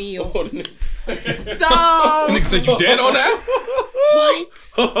 Adios mío. So Nigga said you dead on that? What?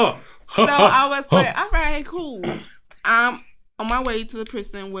 So I was like, all right, cool. I'm on my way to the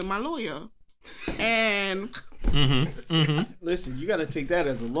prison with my lawyer. And Listen, you got to take that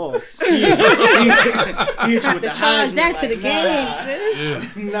as a loss. To charge that to the game,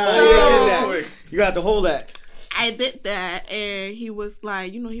 sis. You got to hold that. I did that, and he was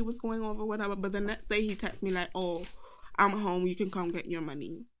like, he was going over whatever. But the next day he texted me like, oh, I'm home. You can come get your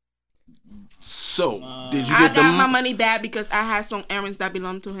money. So, did you I get got my money back because I had some errands that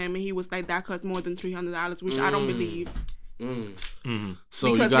belonged to him, and he was like, that cost more than $300, which I don't believe.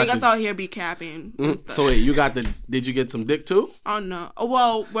 So Because you got niggas out here be capping. and stuff. So wait, did you get some dick too? Oh no.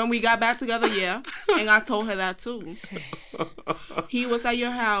 Well, when we got back together, yeah. And I told her that too. He was at your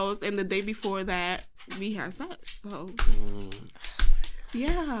house, and the day before that, we had sex. So,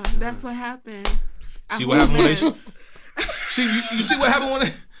 yeah, that's what happened. See what happened when they... See, you see what happened when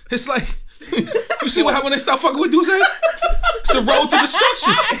they... It's like... You see what happened when they start fucking with Duce? It's the road to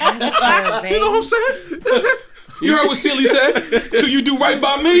destruction. You know what I'm saying? You heard what Silly said? Till you do right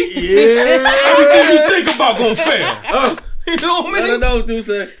by me, everything you think about gonna fail. You know what I mean? No, Duce.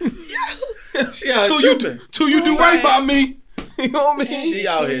 She out here tripping. Till you do right by me. You know what I mean? She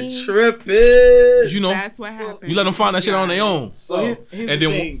out here tripping. You know, That's what happened. you let them find that shit on their own. So here's And the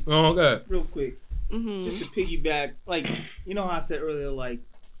then, thing, oh god, real quick, just to piggyback, like, you know how I said earlier, like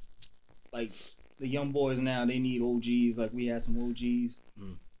the young boys now, they need OGs, like we had some OGs.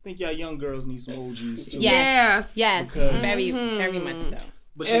 I think y'all young girls need some OGs too. Yes. Yes. Because- Very much so.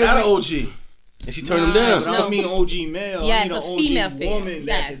 But She got an OG, and she turned him down. But I don't mean OG male. Yes, I mean a an female OG figure. woman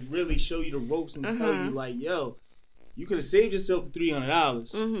that Yes. could really show you the ropes and tell you, like, yo, you could have saved yourself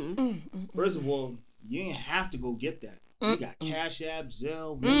 $300. First of all, you didn't have to go get that. You got Cash App,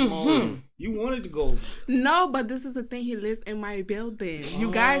 Zelle, Venmo. You wanted to go. No, but this is the thing. He lives in my building. You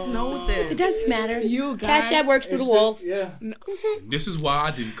guys know this. It doesn't matter. You guys- Cash App works through the walls. Yeah. this is why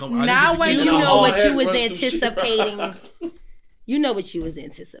I didn't come. Now I when didn't You get know all what that you was runs through shit. anticipating. You know what you was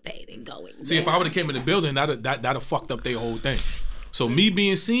anticipating going. See, if I would have came in the building, that'd have fucked up their whole thing. So me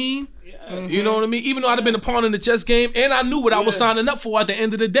being seen, you know what I mean? Even though I'd have been a pawn in the chess game, and I knew what I was signing up for at the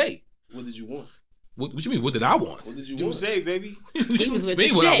end of the day. What did you want? What you mean? What did I want? What did you Do want? say, baby. He was with Me,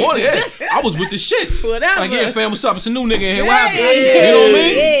 the what I shit. wanted, yeah. I was with the shits. Whatever. Like, yeah, fam, what's up? It's a new nigga in here. What happened? You know what I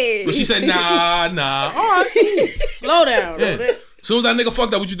mean? But she said, nah. All right. Slow down. Yeah. As soon as that nigga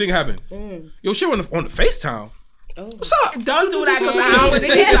fucked up, what you think happened? Yo, shit on the FaceTime. What's up? Don't do that because I always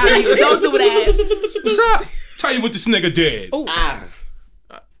inside you. Don't do that. What's up? Tell you what this nigga did. Oh.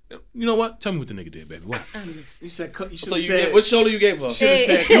 You know what? Tell me what the nigga did, baby. What? You said, you should So have you said, gave, what shoulder you gave her? should have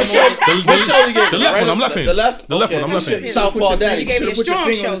said, The, What shoulder you gave her? the left Right one, I'm up- left hand. The left? The left Okay. one, I'm left hand. Southpaw daddy. You gave me a put your strong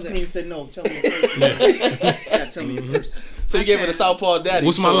finger on the shoulder. screen and said, no, tell me your person. You gotta tell me your person. So you gave her the Southpaw daddy.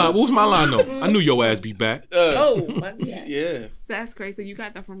 What's my shoulder. line? What's my line though? I knew your ass be back. Oh, my God. Yeah. That's crazy. You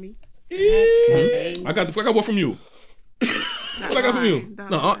got that from me. I got what from you? What I got from you?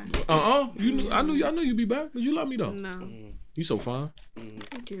 Don't No, lie. You knew, I knew you be back, but you love me though. No. You so fine.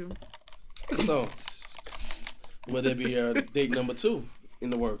 Thank you. So, will there be a date number 2 in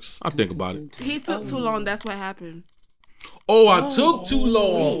the works? I think about it. He took too long. That's what happened. Oh, I took too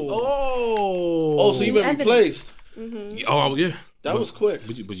long. Oh, So you been replaced. Oh yeah. That was quick.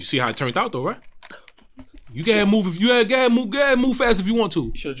 But you see how it turned out though, right? You gotta move if you gotta move fast if you want to.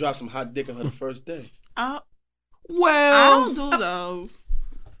 You should have dropped some hot dick on her the first day. I Well, don't do those.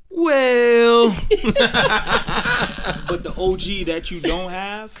 well. But the OG that you don't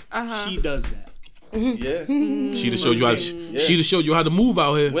have, she does that. Yeah. She'd have showed you how. She'd have showed you how to move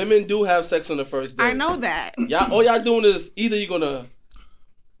out here. Women do have sex on the first day. I know that. Y'all, all y'all doing is either you're gonna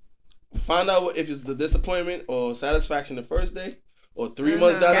find out if it's the disappointment or satisfaction the first day, or 3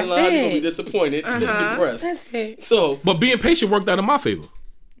 months down the That's line you're gonna be it. disappointed and depressed. That's it. So But being patient worked out in my favor.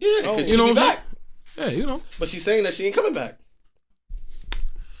 yeah, because You she know be what I'm back. saying? Yeah, you know. But she's saying that she ain't coming back.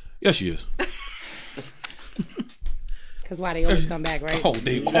 Yes, she is. Cause why they always come back, right? Oh,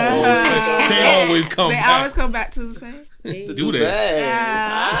 they always come They back. always come back to the same. The do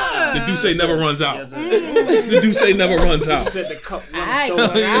that. The Duce never runs out. The Duce never runs out. Said the cup You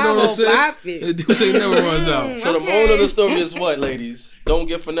know what I'm saying? The Duce never runs out. So the moral of the story is what, ladies? Don't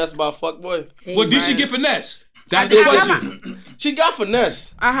get finessed by a fuckboy. Well, did she get finessed? That's the question. She got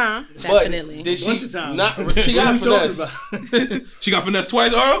finessed. Definitely. Did she Bunch of times. not? She got finessed. She got finessed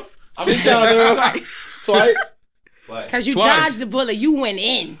twice, Earl? How many times, Earl? Twice? Cause you Twice. dodged the bullet, you went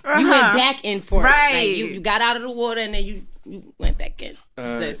in. You went back in for it. Right. Like you got out of the water and then you went back in.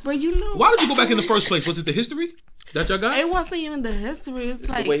 Sis. But you know, Why did you go back in the first place? Was it the history that y'all got? it wasn't even the history. It's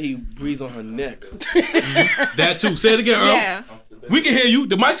It's like the way he breathes on her neck. That too. Say it again, Earl. yeah. We can hear you.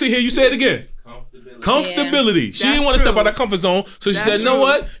 The mic's in here. You say it again. Comfortability. She didn't want to step out of her comfort zone, so she said, "You know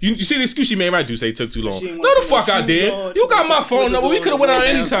what? You see the excuse she made, right? Do say it took too long. No, the fuck I did. You got my phone number. We could have went out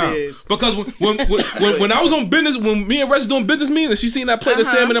anytime. Because when I was on business, when me and Rest was doing business meetings, and she seen that plate of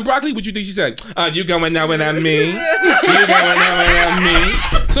salmon and broccoli, what you think she said? You going out when I mean? You going out when I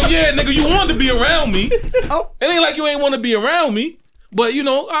mean? So yeah, nigga, you wanted to be around me. It ain't like you ain't want to be around me. But you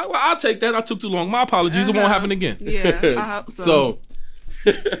know, I'll take that. I took too long. My apologies. It won't happen again. Yeah. I hope so.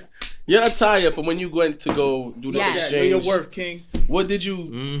 Your attire for when you went to go do this Yeah. For exchange. your work, King. What did you?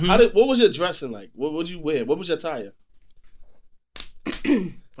 What was your dressing like? What would you wear? What was your attire?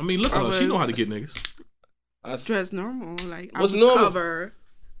 I mean, look at her. She know how to get niggas. Dress normal. Like I What's was normal? covered.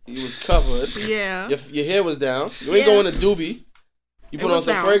 You was covered. Yeah. Your hair was down. You ain't going to doobie. You put on was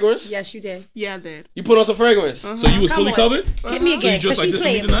some down. fragrance. Yes, you did. Yeah, I did. You put on some fragrance. So you was Come fully on. covered? Hit me So you again. dressed Cause like she this for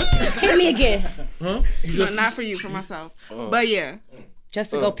me playing. tonight? Hit me again. Huh? You No, just not for you, for myself. But yeah.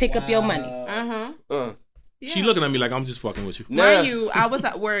 Just to go pick up your money. She looking at me like I'm just fucking with you. Mind you, I was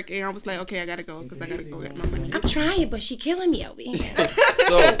at work and I was like, okay, I gotta go because I gotta go get my money. I'm trying, but she killing me over here.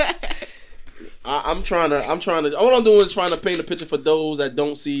 So I'm trying to. All I'm doing is trying to paint a picture for those that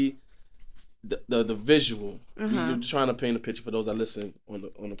don't see the visual. You're trying to paint a picture for those that listen on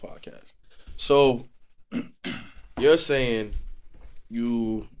the podcast. So you're saying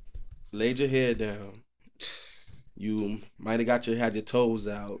you laid your hair down. You might have had your toes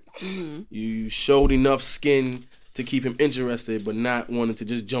out. You showed enough skin to keep him interested, but not wanting to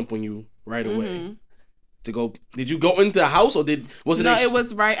just jump on you right away. To go, did you go into the house or was it? No, it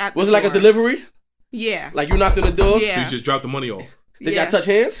was right at. Was the it like a door. delivery? Yeah. Like you knocked on the door? Yeah. So you just dropped the money off. Did y'all touch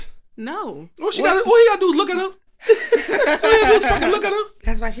hands? No. All he gotta do is look at her. All he gotta do is fucking look at her.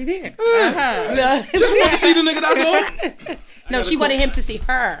 That's why she did. Just want to see the nigga, that's all. No, she wanted him to see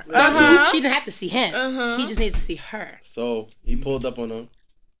her. She didn't have to see him. He just needs to see her. So he pulled up on her,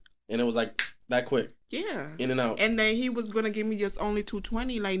 and it was like that quick, Yeah. in and out. And then he was gonna give me just only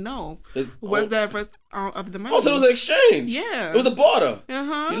 $220. Like no. It's- Was oh. the first of the money? Oh, so it was an exchange. Yeah. It was a barter.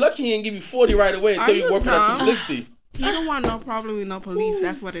 Uh-huh. You're lucky he didn't give you 40 right away until Are you you worked for that dumb? 260. He don't want no problem with no police.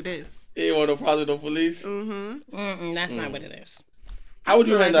 That's what it is. He didn't want no problem with no police. That's not what it is. How would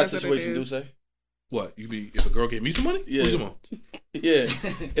you Right, handle that that's what it situation, is. Duce? What? You be if a girl gave me some money? Yeah. Who's your mom? Yeah.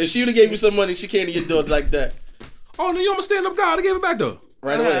 If she would have gave you some money, she came to your door like that. Oh no, I'm a stand up guy. I gave it back though.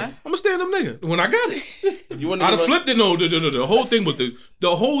 Right away. I'm a stand up nigga. When I got it, You wouldn't I'd give have her- flipped it. No, the whole thing was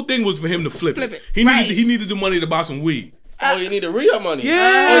the whole thing was for him to flip Flip it. it. He Right. needed the money to buy some weed. Oh, you need a re-up money. Yeah.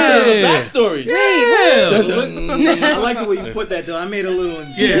 Oh, so there's a backstory. Yeah. I like the way you put that though. I made a little.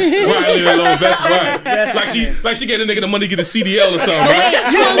 Yes, right, little investment, right. Like she gave the nigga the money to get a CDL or something, right?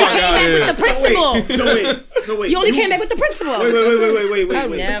 Wait, you only Fuck came out back here. with the principal. So wait. You only came back with the principal. Wait. Oh,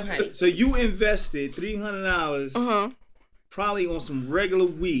 no, honey. So you invested $300 probably on some regular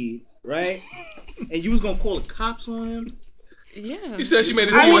weed, right? And you was gonna call the cops on him? Yeah. He said she made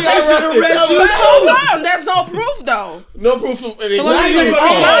it I seem would like arrest you Hold too. on, there's no proof though. No proof of anything. what are you gonna On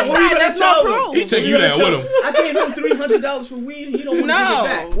say? my What are you side, gonna there's tell no them? proof. he take you there with him. I gave him $300 for weed. He don't want to give it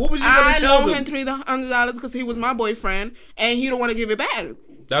back. No, What was you gonna I tell loaned them? him $300 because he was my boyfriend, and he don't want to give it back.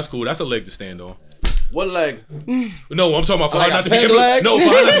 That's cool. That's a leg to stand on. What leg? No, I'm talking about for Like her not a to be peg leg? No, for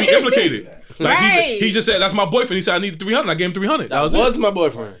her not to be implicated. Like Right. he just said that's my boyfriend. He said I needed 300. I gave him 300. That was Was it. my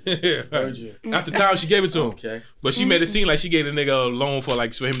boyfriend. Yeah. Heard you. At the time she gave it to him. Okay. But she made it seem like she gave the nigga a loan for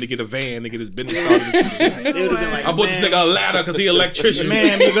like for him to get a van to get his business started. and some shit. They would've been like, I bought this "Man, nigga a ladder because he an electrician.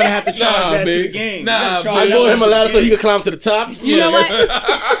 Man, you're gonna have to charge that to the big. game. Nah, You gotta charge I big. that bought him to a the ladder so game. he could climb to the top. You know what?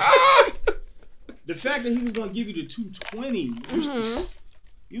 The fact that he was gonna give you the $220,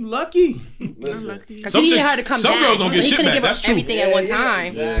 you lucky. Listen. Because he needed her to come some back. girls don't get he shit couldn't back. give her That's true. everything at one time.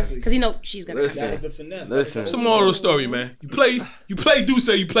 Exactly. Because she's gonna come Listen. back. That's the finesse. Listen. It's the moral of the story, man. You play Duce,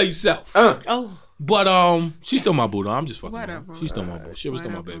 you play yourself. Oh, But she's still my boo though. I'm just fucking. Whatever. She's still my boo. She was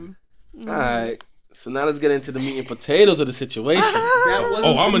still my baby. All right. So now let's get into the meat and potatoes of the situation.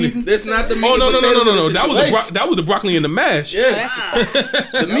 That's not the meat and no. potatoes. That was the broccoli and the mash. Yeah.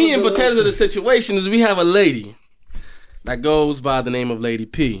 The meat and potatoes of the situation is we have a lady that goes by the name of Lady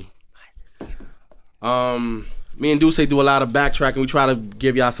P. Me and Duce do a lot of backtracking. We try to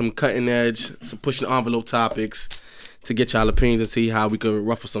give y'all some cutting edge, some pushing the envelope topics to get y'all opinions and see how we could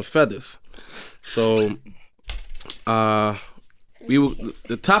ruffle some feathers. So, the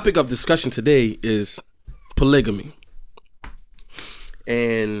topic of discussion today is polygamy.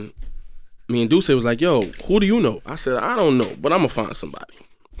 And me and Duce was like, yo, who do you know? I said, I don't know, but I'm going to find somebody.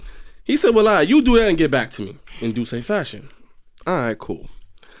 He said, well, you do that and get back to me in Duce fashion. All right, cool.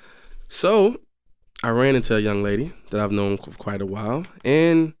 So, I ran into a young lady that I've known for quite a while,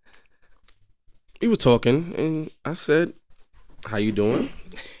 and we were talking, and I said, how you doing?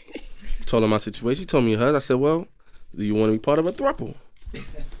 Told her my situation. She told me hers. I said, well, do you want to be part of a throuple?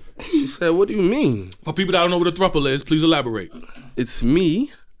 She said, what do you mean? For people that don't know what a throuple is, please elaborate. It's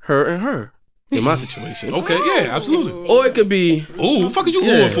me, her, and her in my situation. Okay, yeah, absolutely. Or it could be... Ooh, what the fuck is you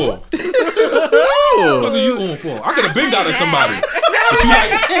going for? What the fuck are you going for? I could have been got at somebody. But you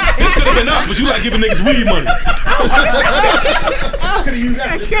like, this could have been us, but you like giving niggas weed money. You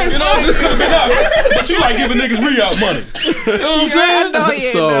know, this could have been us, but you like giving niggas re-out money. You know what I'm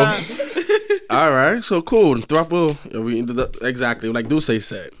saying? All right, so cool. Throuple, exactly like Duce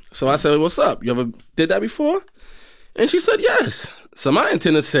said. So I said, what's up? You ever did that before? And she said, yes. So my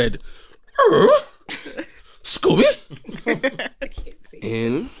antenna said, Scooby.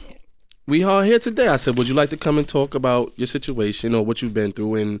 And we are here today. I said, would you like to come and talk about your situation or what you've been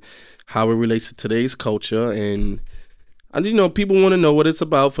through and how it relates to today's culture? And you know, people want to know what it's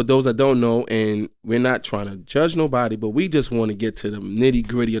about for those that don't know. And we're not trying to judge nobody, but we just want to get to the nitty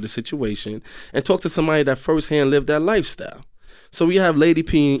gritty of the situation and talk to somebody that firsthand lived that lifestyle. So we have Lady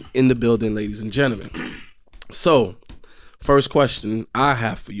P in the building, ladies and gentlemen. So first question I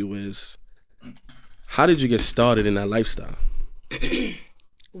have for you is, how did you get started in that lifestyle?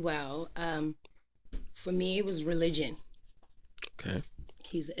 Well, for me, it was religion. Okay.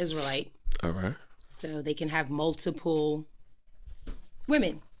 He's an Israelite. All right. So they can have multiple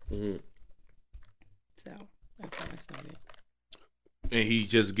women. Mm-hmm. So that's how I started. And he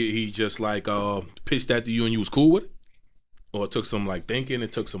just like pitched that to you and you was cool with it? Or it took some like thinking,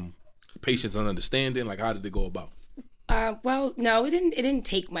 it took some patience and understanding? Like, how did it go about? Well, no, it didn't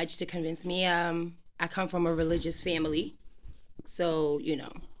take much to convince me. I come from a religious family. So, you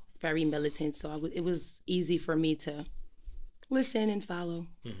know, very militant. So it was easy for me to listen and follow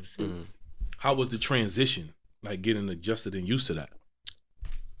suits. Mm-hmm. How was the transition, like getting adjusted and used to that?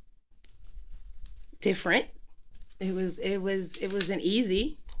 Different. It wasn't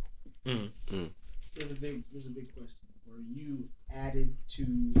easy. Mm-hmm. There's a big question. Were you added to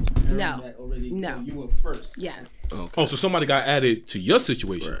no. that already? No. You were first. Yes. Okay. Oh, so somebody got added to your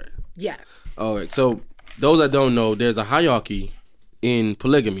situation. Right. Yes. All right. So those that don't know, there's a hierarchy in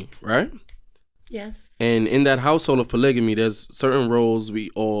polygamy, right? Yes. And in that household of polygamy, there's certain roles we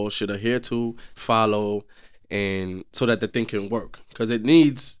all should adhere to, follow, and so that the thing can work. Because it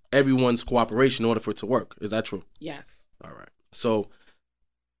needs everyone's cooperation in order for it to work. Is that true? Yes. All right. So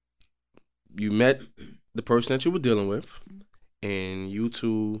you met the person that you were dealing with, and you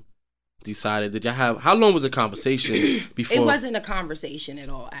two decided, did y'all have, how long was the conversation before? It wasn't a conversation at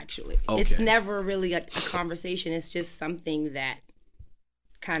all, actually. Okay. It's never really a conversation. It's just something that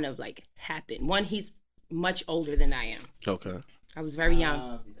kind of like happened. One, he's much older than I am. Okay. I was very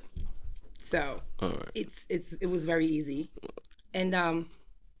young. So right. it was very easy. And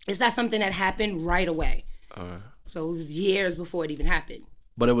it's not something that happened right away. So it was years before it even happened.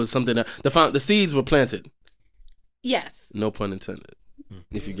 But it was something that the seeds were planted. Yes. No pun intended.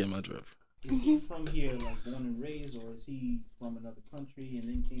 If you get my drift. Is he from here, like born and raised, or is he from another country and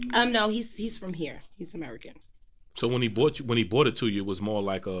then came? No, he's from here. He's American. So when he bought it to you, it was more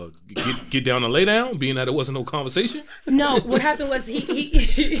like a get down and lay down, being that it wasn't no conversation. No, what happened was he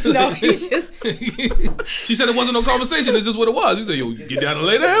no, he just. She said it wasn't no conversation. It's just what it was. He said, "Yo, get down and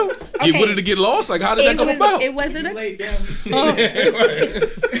lay down." Okay. You wanted to get lost. Like, how did that come about? It wasn't a. Lay down.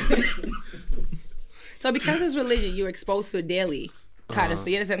 So because it's religion, you're exposed to it daily, kind of. So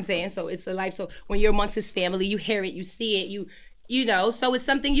you know what I'm saying? So it's a life. So when you're amongst his family, you hear it, you see it, you know. So it's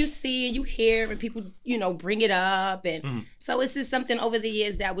something you see and you hear, and people, you know, bring it up, and so it's just something over the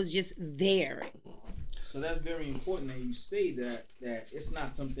years that was just there. So that's very important that you say that it's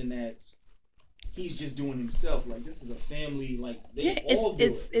not something that he's just doing himself. Like, this is a family. Like, they all do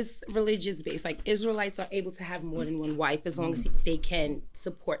it. It's religious based. Like, Israelites are able to have more than one wife as long as they can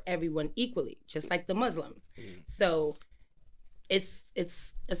support everyone equally, just like the Muslims. So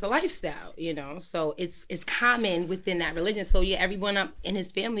it's a lifestyle, you know. So it's common within that religion. So yeah, everyone up in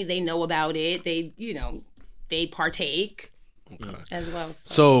his family, they know about it. They, you know, they partake as well.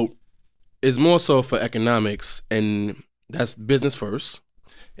 So it's more so for economics, and that's business first,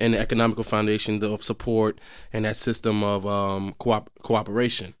 and the economical foundation of support and that system of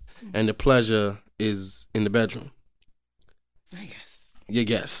cooperation, and the pleasure is in the bedroom. I guess. You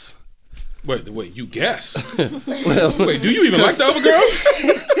guess. Wait, you guess? Wait, do you even like the other girl?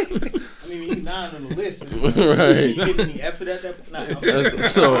 I mean, you're 9 on the list. Right. You giving me effort at that point? Nah,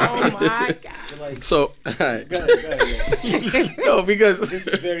 so, Oh my God. like, so, all right. go ahead. No, because This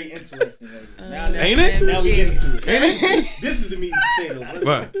is very interesting. Now, Ain't it? Now we get into it. Ain't it? This is the meat and potatoes.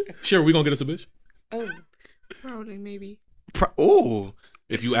 Right. Sure, we gonna get us a bitch? Oh. Probably, maybe. oh,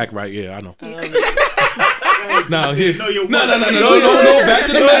 If you act right, yeah, I know. No, No, you're no. right. Back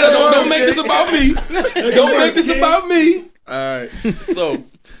to the matter. Don't make this about me. Don't make this about me. all right. So,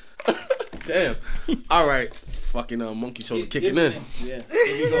 damn. All right. Fucking monkey shoulder kicking in. Yeah.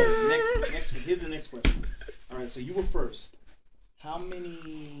 Here we go. Here's the next question. All right. So you were first. How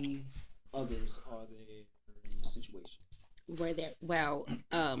many others are there in your situation? Were there? Well,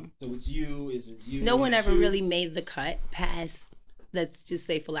 So it's you. Is it you? no one ever two? really made the cut past, let's just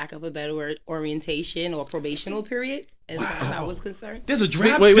say, for lack of a better word, orientation or probational period, as far as I was concerned. There's a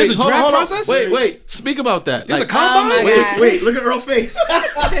draft. Wait, There's a hold draft on. process. Wait. Speak about that. There's a Oh combine. my Wait, God. Wait, look at Earl's face.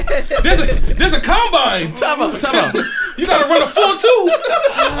 There's a combine. Time out. You gotta run a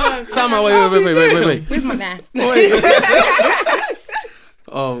 4-2. Time out. Wait. Where's my mask?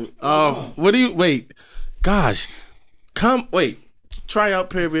 What do you wait? Gosh, tryout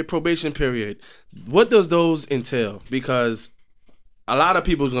period, probation period. What does those entail? Because a lot of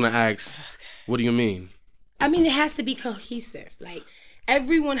people's gonna ask, what do you mean? I mean, it has to be cohesive. Like,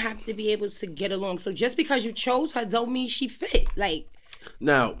 everyone have to be able to get along. So just because you chose her don't mean she fit. Like,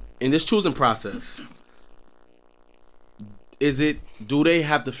 Now, in this choosing process, do they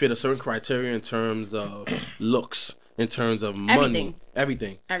have to fit a certain criteria in terms of looks, in terms of money,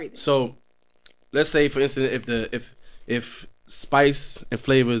 everything? So, let's say, for instance, if spice and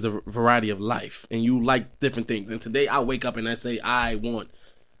flavor is the variety of life, and you like different things, and today I wake up and I say I want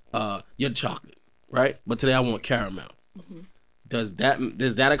your chocolate, right? But today I want caramel. Mm-hmm. Is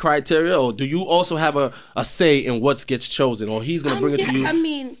that a criteria, or do you also have a say in what gets chosen, or he's gonna bring it to you? I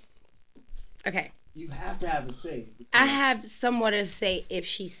mean, okay. You have to have a say. I have somewhat to say if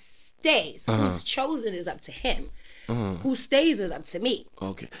she stays. Who's chosen is up to him. Who stays is up to me.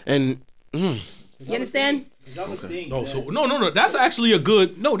 Okay, and you understand? No, so no. That's actually a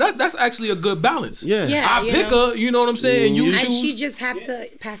good. No, that's actually a good balance. yeah. I pick her. You know what I'm saying? You And choose. she just have to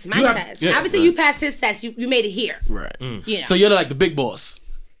pass my You have- test. yeah, Obviously, you passed his test. You made it here. Right. You know, So you're like the big boss.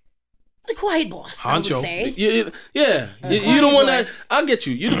 the quiet boss. I would Honcho. say. You the one that I get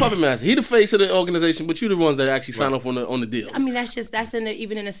you. You the puppet master. He the face of the organization, but you the ones that actually sign off on the deals. I mean, that's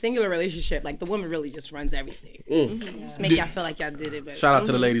even in a singular relationship. Like, the woman really just runs everything. Just make y'all feel like y'all did it. But Shout out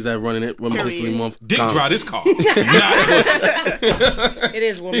to the ladies that running it. Women's History Month. Dick dry this car. Not it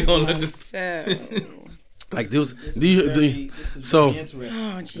is woman's don't let month, so. Like this. This is So very interesting.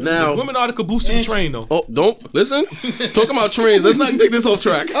 Oh, geez. now. Women are the caboose to the train, though. Oh, don't listen. Talking about trains. Let's not take this off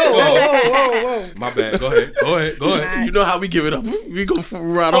track. Whoa. My bad. Go ahead. You know how we give it up. We go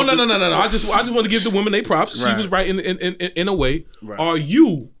right Oh off. no. I just want to give the women their props. Right. She was right in a way. Right. Are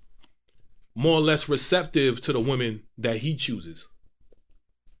you more or less receptive to the women that he chooses?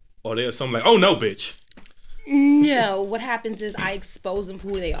 Or there's something like, oh no, bitch. No, what happens is I expose them for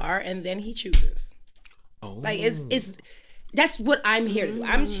who they are, and then he chooses. Oh. Like, it's that's what I'm here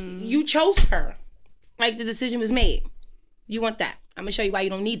to do. You chose her. Like, the decision was made. You want that. I'm gonna show you why you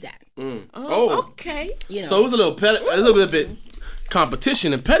don't need that. Oh, Okay. You know. so it was a little bit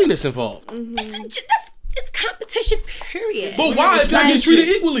competition and pettiness involved. It's competition, period. But why if y'all get treated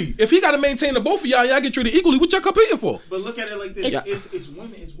equally? If he got to maintain the both of y'all get treated equally, what y'all competing for? But look at it like this. It's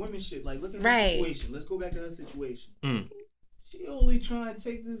women shit. Like, look at her situation. Let's go back to her situation. She only trying to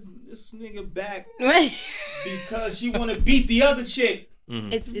take this nigga back because she want to beat the other chick.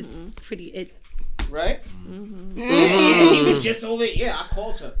 It's pretty. Right? He was just over here. Yeah, I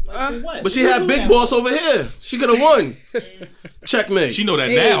called her. Like, for what? But she had big boss over here. She could have won. Checkmate. She know that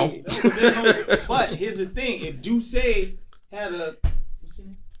now. But here's the thing: if Duce had a what's her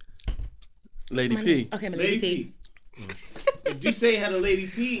name? Lady P. Okay, Lady P. If Duce had a Lady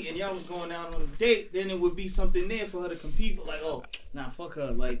P and y'all was going out on a date, then it would be something there for her to compete. But like, oh, nah, fuck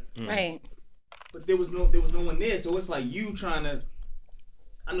her. Like, Right. But there was no one there, so it's like you trying to.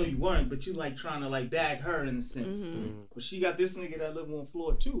 I know you weren't, but you like trying to like bag her in a sense. But she got this nigga that live on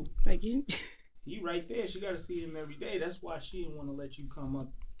floor 2. Like, you. he right there. She got to see him every day. That's why she didn't want to let you come up.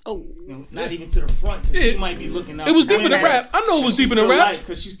 Oh, not even to the front because he might be looking out. It was deep in the rap. I know it was deep in the rap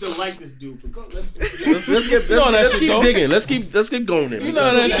because she still like this dude. But go, let's keep going there. You know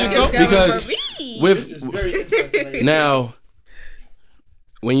how that shit go. Because with now,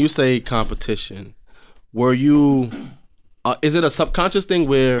 when you say competition, were you? Is it a subconscious thing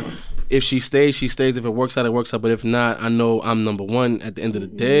where if she stays, she stays. If it works out, it works out. But if not, I know I'm number one at the end of the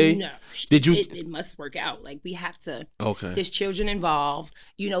day. No. Did you? It must work out. Like we have to. Okay. There's children involved.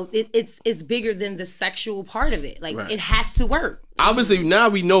 You know, it's bigger than the sexual part of it. Like it has to work. Obviously, now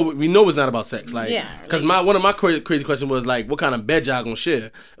we know it's not about sex. Like, because one of my crazy questions was like, what kind of bed y'all gonna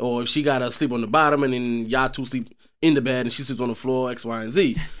share, or if she gotta sleep on the bottom and then y'all two sleep in the bed and she sleeps on the floor, X, Y, and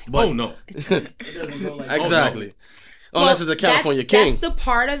Z. But, oh no. It doesn't go like exactly. Unless it's a California king. That's the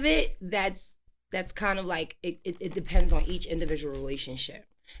part of it that's kind of like it depends on each individual relationship.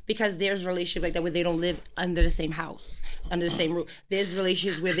 Because there's relationships like that where they don't live under the same house, under the same roof. There's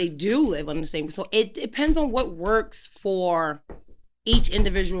relationships where they do live under the same. So it depends on what works for each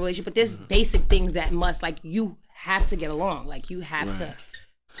individual relationship. But there's basic things that must, like, you have to get along. Like, you have to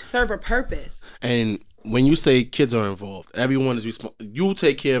serve a purpose. And when you say kids are involved, everyone is responsible. You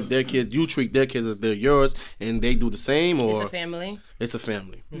take care of their kids. You treat their kids as they're yours, and they do the same. Or it's a family. It's a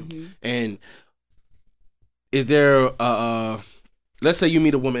family. Mm-hmm. And is there let's say you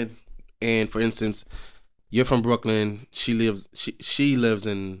meet a woman, and for instance, you're from Brooklyn. She lives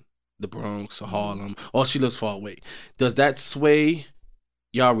in the Bronx or Harlem, or she lives far away. Does that sway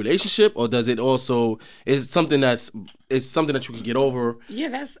your relationship, or does it also is something that you can get over?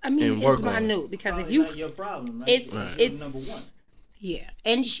 Yeah, it's minute because if you not your problem, right? It's number one. Yeah,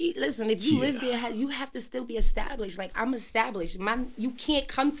 and if you live there, you have to still be established. Like, I'm established. You can't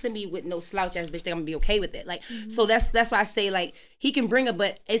come to me with no slouch ass bitch. Think I'm gonna be okay with it. Like, so that's why I say, like, he can bring her,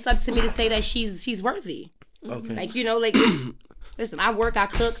 but it's up to me to say that she's worthy. Okay. Like, you know, like, listen, I work, I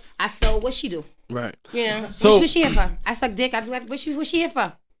cook, I sew. What she do? Right. You know. So what she here for? I suck dick. I do. What she here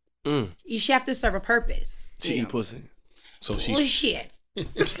for? You should have to serve a purpose. She eat pussy. So she. Well, shit.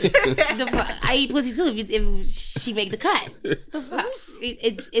 The fuck? I eat pussy too if she make the cut. The fuck?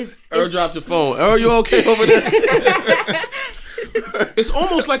 It's Earl dropped your phone. Earl, you okay over there? It's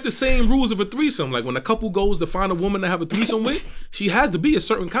almost like the same rules of a threesome. Like when a couple goes to find a woman to have a threesome with, she has to be a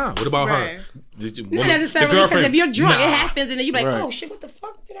certain kind. What about her? Not necessarily, because if you're drunk, it happens, and then you're like, oh shit, what the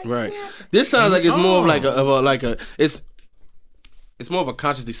fuck did I do? Right. This sounds like it's more of like it's more of a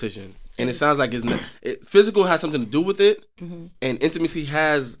conscious decision. And it sounds like physical has something to do with it, and intimacy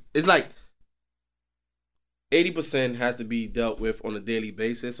it's like 80% has to be dealt with on a daily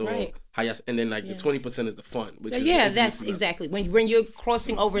basis, or and then like the 20% is the fun. Which is that's exactly when you're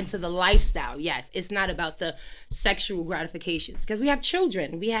crossing over into the lifestyle. Yes, it's not about the sexual gratifications, because we have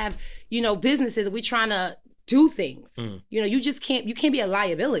children, we have businesses, we're trying to do things. You can't be a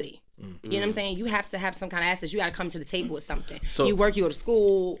liability. You know what I'm saying? You have to have some kind of assets. You got to come to the table with something. So you work, you go to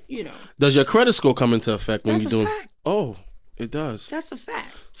school, Does your credit score come into effect when you're doing? Fact. Oh, it does. That's a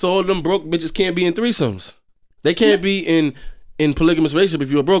fact. So all them broke bitches can't be in threesomes. They can't be in polygamous relationship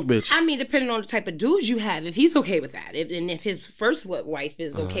if you're a broke bitch. I mean, depending on the type of dudes you have, if he's okay with that, if his first wife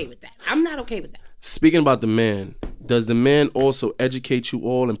is okay with that. I'm not okay with that. Speaking about the man, does the man also educate you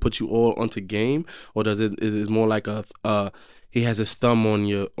all and put you all onto game, or is it more like he has his thumb on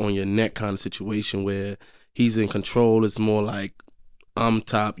your neck kind of situation where he's in control? It's more like I'm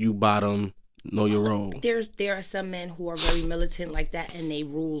top, you bottom, know your role. There are some men who are very militant like that, and they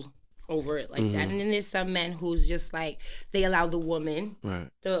rule over it like that. And then there's some men who's just like, they allow the woman,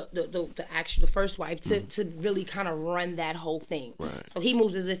 the first wife, to really kind of run that whole thing. Right. So he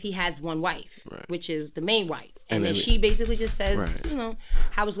moves as if he has one wife, which is the main wife, and then she basically just says,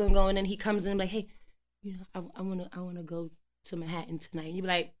 how it's gonna go, and then he comes in like, hey, I wanna go to Manhattan tonight. You'd be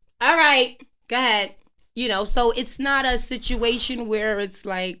like, all right, go ahead. So it's not a situation where it's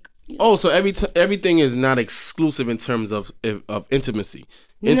like. So everything is not exclusive in terms of intimacy.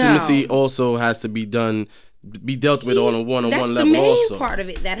 Intimacy also has to be dealt with on a one-on-one level. That's the main also part of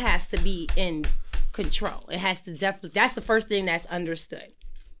it that has to be in control. It has to definitely. That's the first thing that's understood.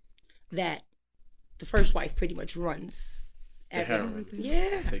 That the first wife pretty much runs. Everything.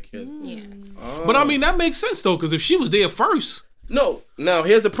 Yeah. Take care. Yes. But I mean that makes sense though, because if she was there first. No, now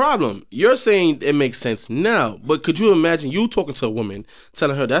here's the problem. You're saying it makes sense now, but could you imagine you talking to a woman,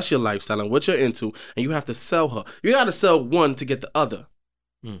 telling her that's your lifestyle and what you're into, and you have to sell her. You got to sell one to get the other.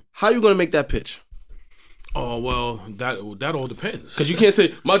 How are you going to make that pitch? Oh, well, that all depends. Because you can't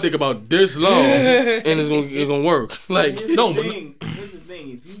say, my dick about this long, and it's gonna work. Like, here's the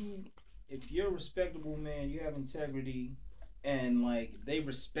thing. If you're a respectable man, you have integrity, and like they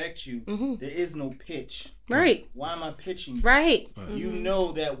respect you, there is no pitch. Right. Why am I pitching? Right. You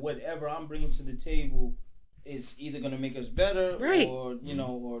know that whatever I'm bringing to the table is either gonna make us better, or you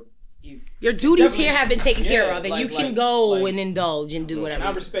know, or your duties here have been taken care of, and you can go and indulge and do whatever. And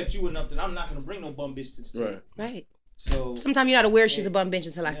I respect you enough that I'm not gonna bring no bum bitch to the table. Right. So sometimes you're not aware she's a bum bitch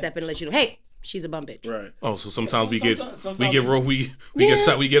until I step in and let you know, hey, she's a bum bitch. Right. Oh, so sometimes we get derailed.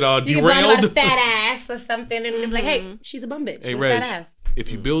 A fat ass or something, and be like, hey, she's a bum bitch. Hey, Reg,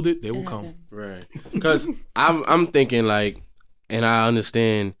 if you build it, they will come. Right. Because I'm thinking like, and I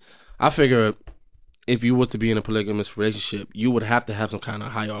understand. I figure if you was to be in a polygamous relationship, you would have to have some kind of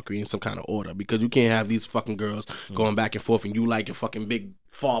hierarchy and some kind of order, because you can't have these fucking girls going back and forth and you like your fucking big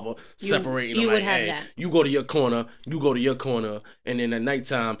father separating them. You like, would have hey, that. you go to your corner, and then at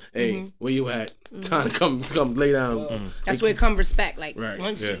nighttime, hey, where you at? Time to come lay down. That's where it comes respect. Like Right.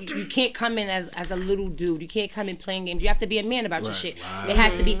 you can't come in as a little dude. You can't come in playing games. You have to be a man about your shit. It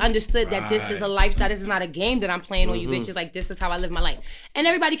has to be understood that this is a lifestyle. This is not a game that I'm playing on you bitches. Like, this is how I live my life. And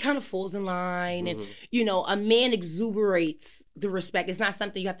everybody kind of falls in line. And you know, a man exuberates the respect. It's not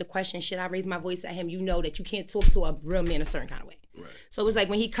something you have to question. Should I raise my voice at him? You know that you can't talk to a real man a certain kind of way. Right. So it was like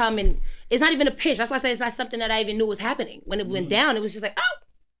when he come and it's not even a pitch. That's why I say it's not something that I even knew was happening. When it went down, it was just like, oh,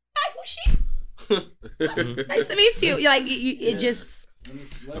 hi, who's she? Nice to meet you. Like it just.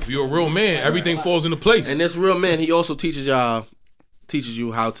 If you're a real man, everything falls into place. And this real man, he also teaches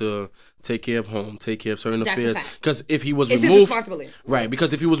you how to take care of home, take care of certain affairs. Because if he was it's removed, his responsibility. Right?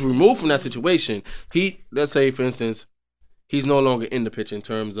 Because if he was removed from that situation, let's say for instance, he's no longer in the picture in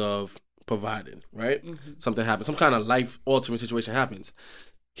terms of providing. Right? Something happens, some kind of life altering situation happens.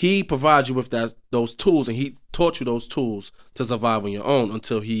 He provides you with those tools, and he taught you those tools to survive on your own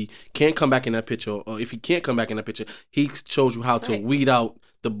until he can't come back in that picture. Or if he can't come back in that picture, he shows you how to weed out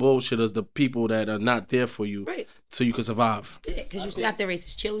the bullshitters, the people that are not there for you, so you can survive. Because you still have to raise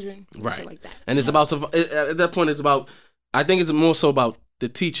his children, right? Shit like that. And it's about at that point. It's about. I think it's more so about the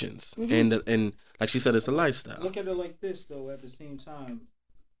teachings and like she said, it's a lifestyle. Look at it like this though. At the same time,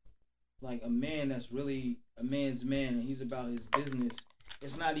 like a man that's really a man's man, and he's about his business.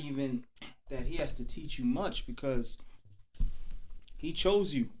 It's not even that he has to teach you much because he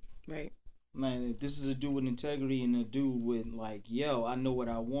chose you. Right. Man, if this is a dude with integrity and a dude with like, yo, I know what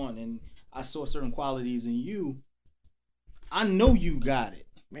I want and I saw certain qualities in you, I know you got it.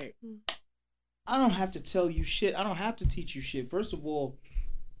 Right. I don't have to tell you shit. I don't have to teach you shit. First of all,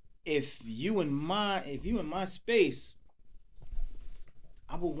 if you in my space,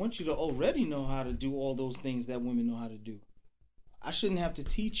 I would want you to already know how to do all those things that women know how to do. I shouldn't have to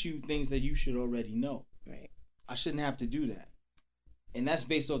teach you things that you should already know. Right. I shouldn't have to do that. And that's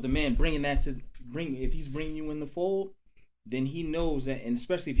based off the man bringing that if he's bringing you in the fold, then he knows that, and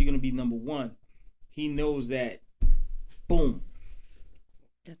especially if you're going to be number one, he knows that, boom,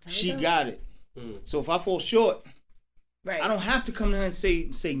 she got it. So if I fall short, I don't have to come to her and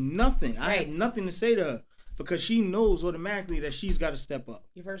say nothing. I have nothing to say to her because she knows automatically that she's got to step up.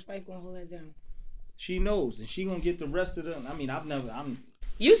 Your first wife going to hold that down. She knows, and she gonna get the rest of them. I mean,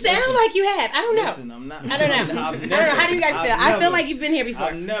 You sound like you have. I don't know. Listen, I'm not. I don't know. I don't know. How do you guys feel? I feel like you've been here before.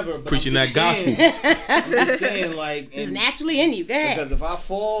 I've never. Preaching that gospel. I'm just saying, like, it's naturally in you. Go ahead. Because if I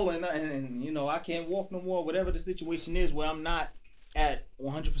fall and you know I can't walk no more, whatever the situation is, where I'm not at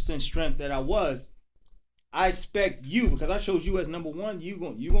 100% strength that I was, I expect you, because I chose you as number one, you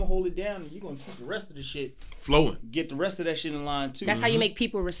gonna hold it down and you gonna keep the rest of the shit flowing. Get the rest of that shit in line too. That's how you make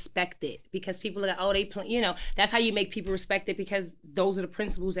people respect it, because people are like, oh, that's how you make people respect it, because those are the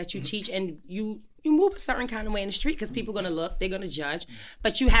principles that you teach, and you move a certain kind of way in the street because people are gonna look, they're gonna judge,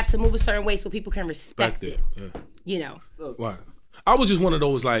 but you have to move a certain way so people can respect it. Yeah. You know. Right. I was just one of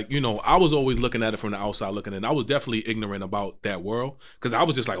those, like, you know, I was always looking at it from the outside looking in. I was definitely ignorant about that world because I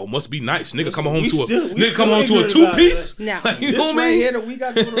was just like, oh, must be nice. Nigga come home to a two-piece. No. Like, you this know what I right mean? here that we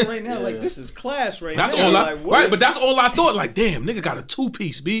got going on right now, like, this is class right that's now. All like, right, but that's all I thought. Like, damn, nigga got a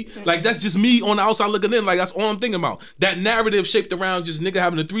two-piece, B. Like, that's just me on the outside looking in. Like, that's all I'm thinking about. That narrative shaped around just nigga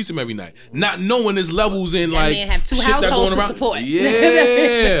having a threesome every night. Not knowing his levels in, like, man have two shit households that going around. To support.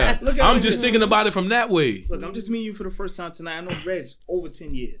 Yeah. I'm like just this. thinking about it from that way. Look, I'm just meeting you for the first time tonight. I know Reg over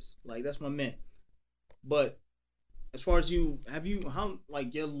 10 years. Like, that's my man. But as far as your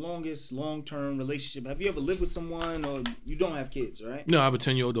longest long-term relationship, have you ever lived with someone, or you don't have kids, right? No, I have a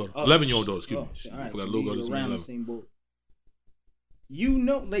 10-year-old daughter. 11-year-old daughter, excuse me. All right, For that so little girl, around the same boat. You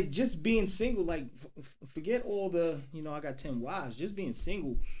know, like, just being single, like, forget all the, you know, I got 10 wives. Just being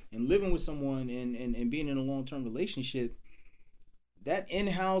single and living with someone and being in a long-term relationship, that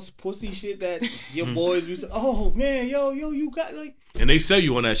in-house pussy shit that your boys be saying, oh man, yo, you got like, and they sell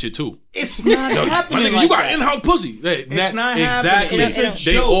you on that shit too. It's not happening. My nigga, like you got that. in-house pussy. It's not exactly. happening.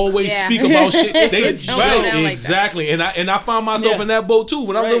 They always speak about shit. Exactly. And I found myself in that boat too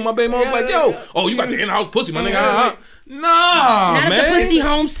when I was with my baby mom. I was like, yo, oh, you got the in-house pussy, my nigga. Nah, not man. if the pussy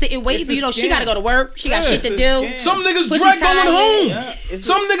home sitting waiting for you know she gotta go to work. She got shit to do. Some niggas Pussy drag going home. Yeah,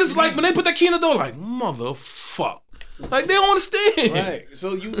 Some niggas like when they put that key in the door, like motherfuck. Like they don't understand. Right.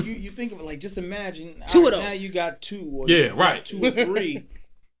 So you think of it like just imagine two of those. Now you got two or right. 2 or 3,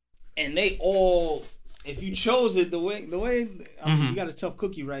 and they all. If you chose it the way you got a tough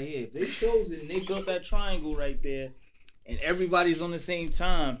cookie right here. If they chose it and they built that triangle right there, and everybody's on the same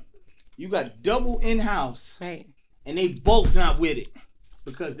time, you got double in-house. Right. And they both not with it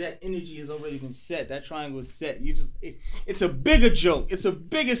because that energy has already been set. That triangle is set. It's a bigger joke. It's a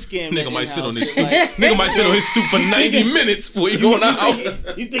bigger scam. Nigga might sit on his nigga might sit on his stoop for 90 minutes before you go in the house.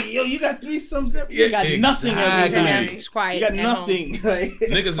 You think, yo, you got 3 sums every You got nothing every time. It's quiet. You got nothing.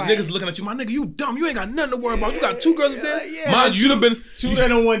 Niggas looking at you, my nigga, you dumb. You ain't got nothing to worry about. You got 2 girls there. Yeah, Mind you done been 2 that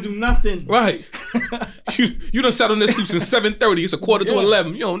don't want to do nothing. Right. you done sat on this stoop since 7:30. It's a quarter to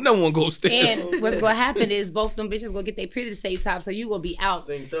 11. You don't never want to go upstairs. And what's gonna happen is both them bitches gonna get their period at the same time, so you gonna be out.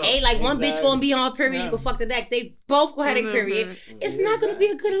 Synced up. Ain't like one bitch gonna be on period, you gonna fuck the neck. They both gonna have their period. It's not gonna be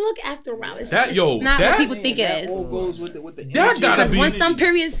a good look after a while. It's not what people think it is. All goes with the That gotta be. Once them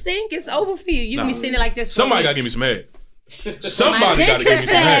periods sink, it's over for you. You can be sitting there like this. Somebody gotta give me some head. Somebody gotta give me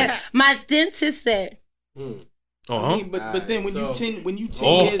some head. My dentist said. I mean, but then when you 10 years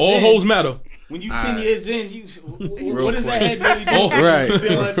all in, hoes matter. When you 10 years in, what is that head really doing? Right.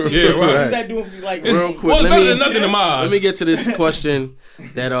 Yeah, right. What is that doing for you? Like, real quick, well, better than nothing in my eyes. Let me get to this question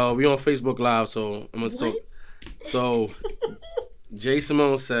that we on Facebook Live, so I'm gonna so Jay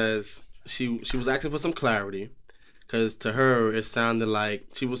Simone says she was asking for some clarity because to her it sounded like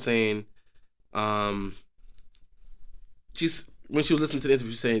she was saying she's when she was listening to the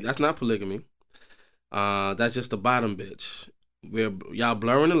interview, she's saying that's not polygamy. That's just the bottom bitch. Y'all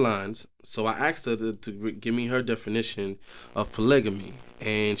blurring the lines. So I asked her to give me her definition of polygamy.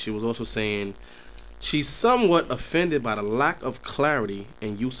 And she was also saying she's somewhat offended by the lack of clarity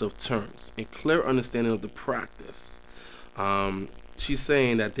and use of terms and clear understanding of the practice. She's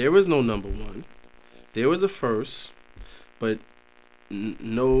saying that there is no number one. There is a first, but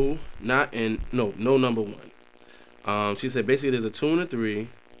no number one. She said basically there's a 2 and a 3.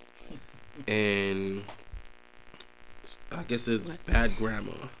 And I guess it's bad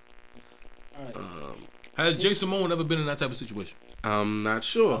grammar. Has Jay Simone ever been in that type of situation? I'm not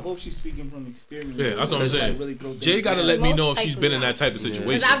sure. I hope she's speaking from experience. Yeah, that's what I'm saying. Jay gotta let me know if she's been in that type of situation.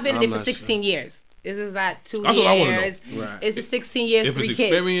 Because I've been in it for 16 years. This is not 2 years. That's what I want to know. Right. It's 16 years, if 3 it's kids.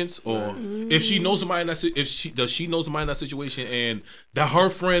 experience or if she knows somebody in that does she know somebody in that situation and that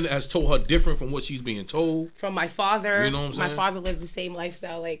her friend has told her different from what she's being told. From my father, you know what I'm saying? My father lived the same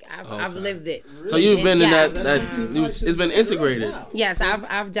lifestyle. Like I've lived it. So you've been in that it's been integrated. Yes,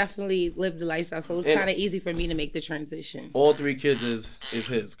 I've definitely lived the lifestyle. So it's kind of easy for me to make the transition. All 3 kids is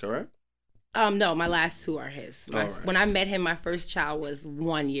his, correct? No, my last 2 are his. When I met him, my first child was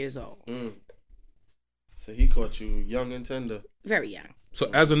 1 year old. So he caught you young and tender. Very young. So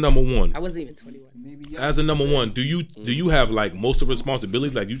as a number one, I wasn't even 21. As a number one, do you have like most of the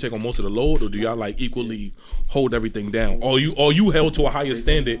responsibilities? Like you take on most of the load, or do y'all like equally hold everything down? Or you held to a higher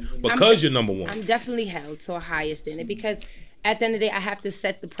standard because you're number one? I'm definitely held to a higher standard because at the end of the day, I have to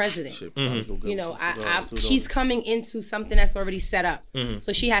set the precedent. You know, she's coming into something that's already set up,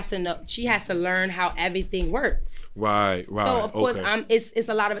 so she has to know. She has to learn how everything works. Right. So of course, it's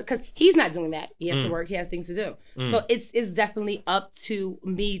a lot of it because he's not doing that. He has to work. He has things to do. So it's definitely up to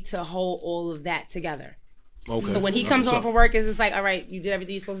me to hold all of that together. Okay. So when he comes home from work, it's just like, all right, you did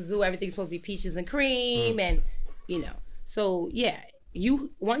everything you're supposed to do. Everything's supposed to be peaches and cream, and you know. So yeah.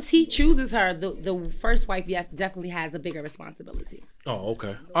 Once he chooses her, the first wife definitely has a bigger responsibility. Oh,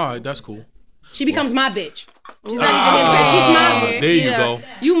 okay. All right, that's cool. She becomes my bitch. She's not even his bitch. She's my bitch. There you go.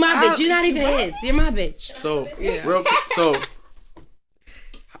 You my bitch. You're not even his. You're my bitch. So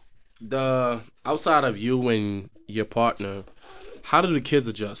the outside of you and your partner, how do the kids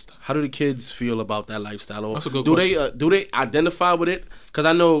adjust? How do the kids feel about that lifestyle? Or that's a good question. Do they identify with it? Because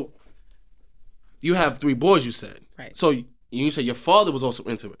I know you have 3 boys. You said right. So. You said your father was also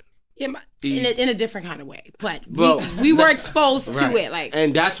into it. Yeah, in a different kind of way, but we were exposed to it, like.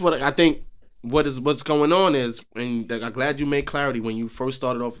 And that's what I think. What's going on is, and I'm glad you made clarity when you first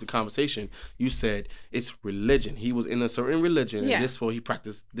started off the conversation. You said it's religion. He was in a certain religion, and this is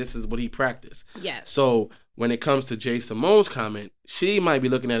what he practiced. Yes. So when it comes to Jay Simone's comment, she might be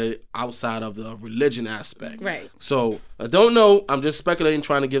looking at it outside of the religion aspect. Right. So I don't know. I'm just speculating,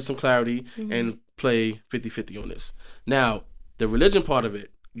 trying to give some clarity and play 50-50 on this. Now, the religion part of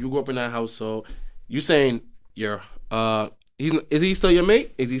it, you grew up in that household. You saying you're is he still your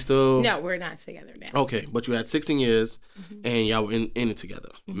mate? Is he still? No, we're not together now. Okay, but you had 16 years and y'all were in it together.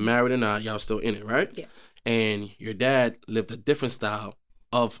 Married or not, y'all still in it, right? Yeah. And your dad lived a different style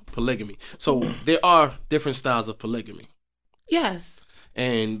of polygamy. So there are different styles of polygamy. Yes.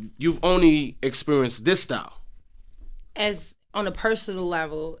 And you've only experienced this style. As on a personal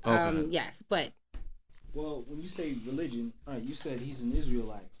level, Okay. yes, but Well, when you say religion, all right, you said he's an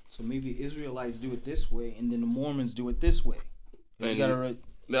Israelite. So maybe Israelites do it this way, and then the Mormons do it this way. You And- gotta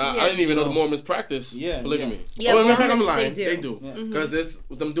Now, Yeah. I didn't even know the Mormons practice Yeah, polygamy. yeah. Oh, in fact, I'm Mormons, lying. they do. They Yeah. do. Because it's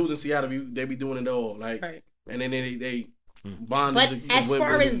them dudes in Seattle, they be doing it all. Like, right. and then they bond. But as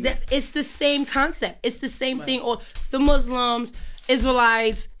far as it's the same concept. It's the same thing. Or the Muslims,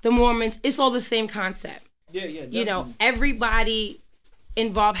 Israelites, the Mormons. It's all the same concept. yeah, yeah. You know, definitely. everybody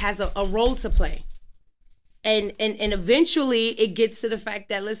involved has a role to play. And eventually it gets to the fact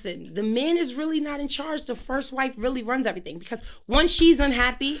that, listen, the man is really not in charge. The first wife really runs everything, because once she's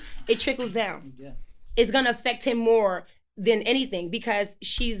unhappy, it trickles down. Yeah. It's going to affect him more than anything because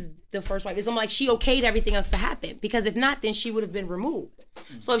she's the first wife. It's almost like she okayed everything else to happen, because if not, then she would have been removed.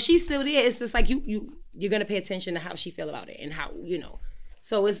 So if she's still there, it's just like you're going to pay attention to how she feel about it and how, you know.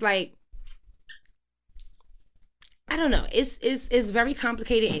 So it's like, I don't know. It's very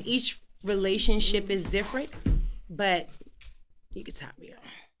complicated, and each relationship is different, but you can top me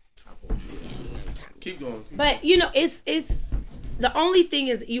off. keep going. But you know, it's the only thing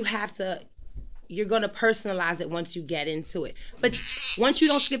is you're gonna personalize it once you get into it. But once you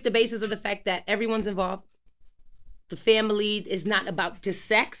don't skip the basis of the fact that everyone's involved, the family is not about just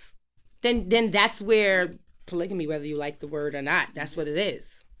sex, then that's where polygamy, whether you like the word or not, that's what it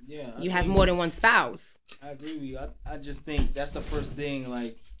is. Yeah. You have more than one spouse. I agree with you. I just think that's the first thing,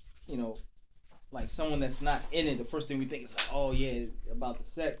 like, you know, like someone that's not in it, the first thing we think is like, oh yeah, about the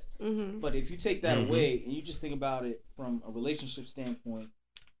sex. But if you take that away and you just think about it from a relationship standpoint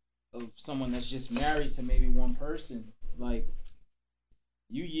of someone that's just married to maybe one person, like,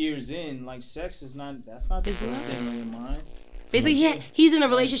 you years in, like, sex is that's not the first thing on your mind. Basically, he's in a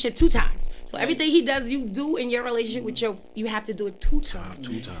relationship 2 times. So everything he does, you do in your relationship with you have to do it 2 times.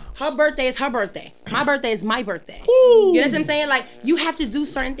 2 times. Her birthday is her birthday. My birthday is my birthday. You know what I'm saying? Like, you have to do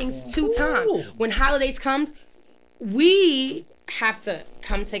certain things 2 times. When holidays come, we have to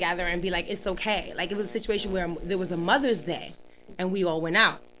come together and be like, it's okay. Like, it was a situation where there was a Mother's Day and we all went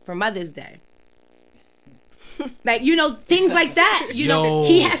out for Mother's Day. Like, you know, things like that. You know,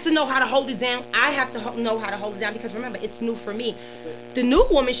 he has to know how to hold it down. I have to know how to hold it down, because remember, it's new for me. The new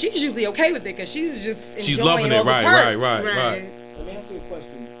woman, she's usually okay with it because she's just enjoying She's loving all it. the Right. perks. Let me ask you a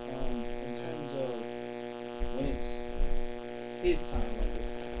question. In terms of when it's his time, like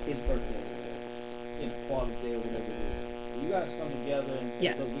it's his birthday, it's, you know, Father's Day or whatever it is, do you guys come together and say,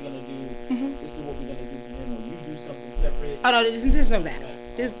 Yes. look, we're gonna do this is what we're gonna do for him, or you do something separate? Oh no, there's no that.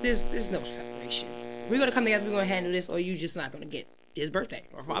 There's no separation. We're gonna come together. We're gonna handle this, or you just not gonna get his birthday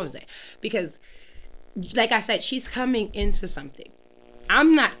or Father's Day, because, like I said, she's coming into something.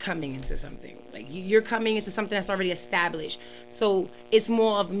 I'm not coming into something. Like, you're coming into something that's already established. So it's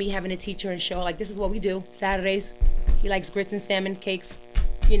more of me having to teach her and show, like, this is what we do. Saturdays, he likes grits and salmon cakes.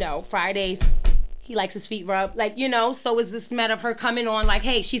 You know, Fridays, he likes his feet rubbed. Like, you know, so it's this matter of her coming on, like,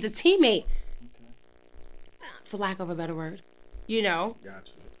 hey, she's a teammate, for lack of a better word. You know.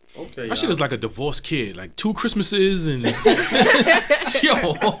 Gotcha. Okay. My shit is like a divorced kid, like 2 Christmases and yo,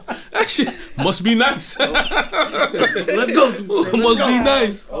 that shit must be nice. Let's go. Must be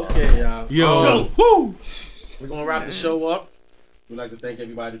nice. Okay, y'all. Yo, woo. We're gonna wrap the show up. We'd like to thank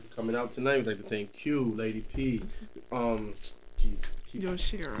everybody for coming out tonight. We'd like to thank Q, Lady P. Jeez. Yo,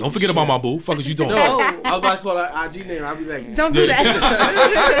 share. Don't forget about my boo. Fuck is you doing? No, I was about to call her IG name. I'll be like, Don't do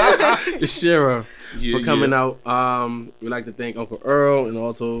that. it's Shara Yeah, for coming yeah. out. We'd like to thank Uncle Earl and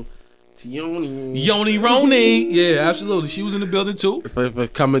also Tioni Yoni Roni. Yeah, absolutely. She was in the building too. for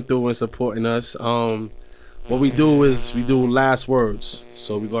coming through and supporting us. What we do is we do last words.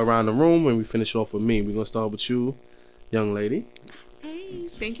 So we go around the room and we finish off with me. We're gonna start with you, young lady. Hey,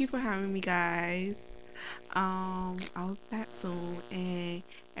 thank you for having me, guys. I'll be back soon, and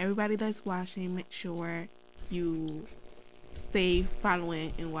everybody that's watching, make sure you stay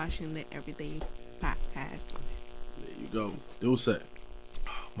following and watching the Everyday Podcast. There you go. Do say.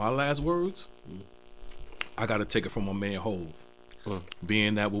 My last words. I gotta take it from my man Hove.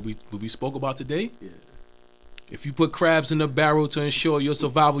 Being that what we spoke about today. If you put crabs in the barrel to ensure your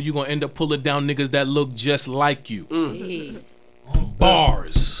survival, you're going to end up pulling down niggas that look just like you. Hey.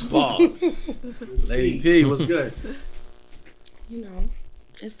 Bars. Lady P, what's good? You know,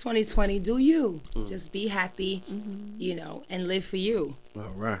 it's 2020. Do you. Just be happy, you know, and live for you. All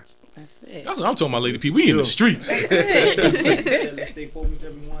right. That's it. That's what I'm talking about, Lady P. We in the streets. Let's stay focused,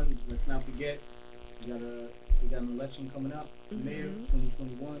 everyone. Let's not forget, we got an election coming up, Mayor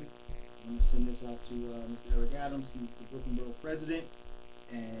 2021. I'm going to send this out to Mr. Eric Adams. He's the Brooklyn Borough President,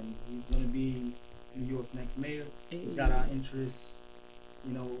 and he's going to be New York's next mayor. He's got our interests,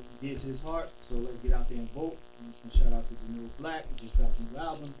 you know, dear to his heart. So let's get out there and vote. And some shout out to Janelle Black, who just dropped a new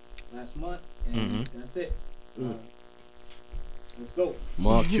album last month, and that's it. Let's go.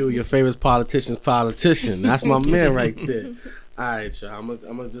 Mark Q, your favorite politician. That's my man right there. All right, y'all. I'm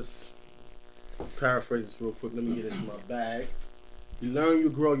gonna just paraphrase this real quick. Let me get into my bag. You learn, you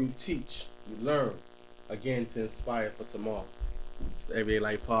grow, you teach. You learn, again, to inspire for tomorrow. It's the Everyday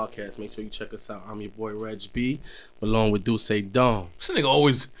Life Podcast. Make sure you check us out. I'm your boy, Reg B, along with Deuce Dom. This nigga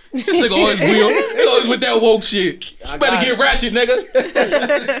always real. He always with that woke shit. You better get ratchet, nigga.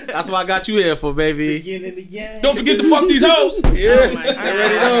 That's what I got you here for, baby. Don't forget to fuck these hoes. Yeah, they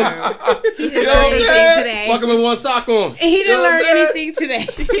ready to He didn't learn anything today. fuck them with one sock on. He didn't learn anything today.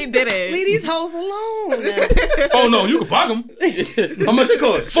 He didn't. Leave these hoes alone. Oh no, you can fuck them. How much it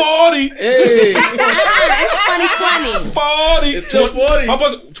cost? 40. Hey, It's 2020. 40. it's still 40.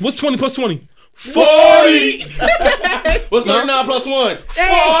 What's 20 plus 20? 40. What's 39 plus 1?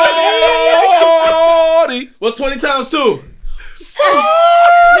 40. What's 20 times 2? 40.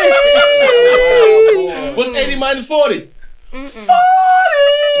 What's 80 minus 40? 40.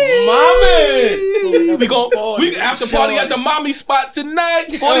 Mommy! We after party at the mommy spot tonight.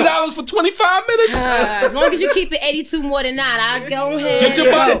 $40 for 25 minutes. As long as you keep it 82 more than that, I'll go ahead.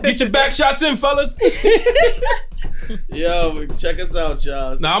 Get your back shots in, fellas. Yo, check us out,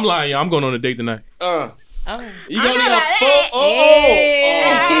 y'all. Nah, I'm lying, y'all. I'm going on a date tonight. You gonna need a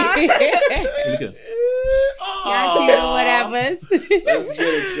Y'all keep it whatever. Let's get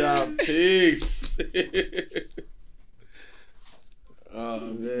it, y'all. Peace. Oh,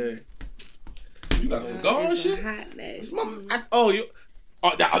 man. You got a cigar and shit? It's my, you.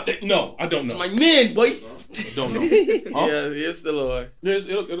 No, I don't It's know. my man, boy. I don't know. Huh? Yeah, it's still away.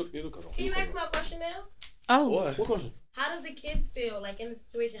 It'll come. Can you ask my question now? Oh. What? What question? How does the kids feel like in the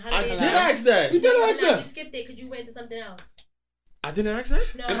situation? How I do did they ask that. You did ask No, that. you skipped it because you went to something else. I didn't ask that?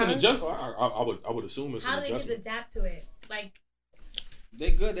 No. It's an adjustment. I would assume it's How an do the kids adjustment. adapt to it? Like,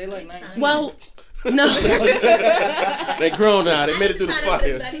 They good. They like 19. Well, no. They grown now. They I made need it through the to sign up for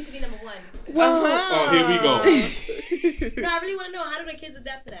this, fire. but I need to be number one. Well, Oh, here we go. No, I really want to know, how do the kids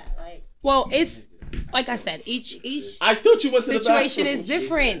adapt to that? Like, well, it's like I said, each I thought you went to the situation bathroom. is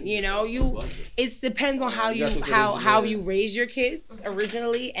different. You know, it depends on how you raise your kids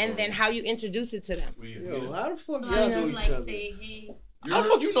originally, and then how you introduce it to them. Yo, how the fuck so y'all how know do you each like other? say, hey, How the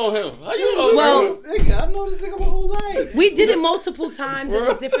fuck you know him? How you know Well, him? Nigga, I know this nigga my whole life. We did it multiple times. It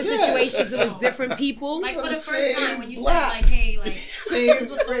was different Yeah. situations. It was different people. like for the the first same time when you said block. like, hey, like, Same this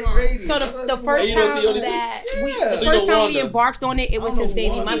is what's going on. radio. So the first And you know time T.O.D. too? that Yeah. we, So the you first know time we Wanda. embarked on it, it was I don't his know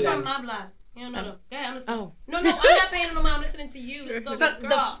baby Wanda. I'm mother. from my block. No. Go ahead, I'm listening. Oh. No, I'm not paying no mind. I'm listening to you. Let's go, So big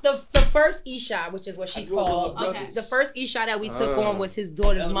girl. the first E-shot, which is what she's grew up with called, her Okay. brothers. the first E-shot that we took on was his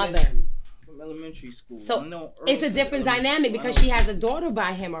daughter's mother. Elementary. From elementary school. So I know it's a Earl different since dynamic elementary. because she has a daughter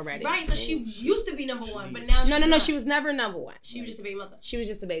by him already. Right, so she used to be number one, but now No, she's she not. was never number one. She was just a baby mother. She was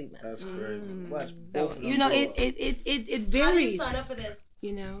just a baby mother. That's crazy. Watch So, both of you them know, grow it up. it How do you varies. sign up for this?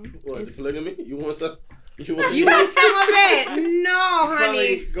 You know, What, the It's- polygamy? You want some? you want some of it? No,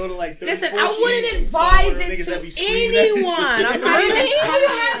 Probably honey. go to like 34th Listen, I Street, wouldn't follow advise the it niggas to that be screaming at anyone. you. I'm not even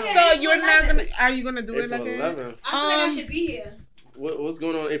telling So you're not gonna? Are you gonna do it April like 11th. I feel like I should be here. What's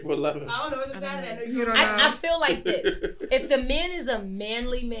going on April 11th? I don't know. It's a Saturday. I know You don't I feel like this. If the man is a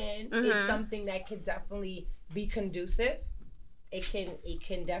manly man, it's Mhm. something that could definitely be conducive. It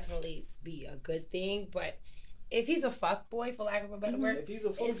can definitely be a good thing, but if he's a fuck boy, for lack of a better word, If he's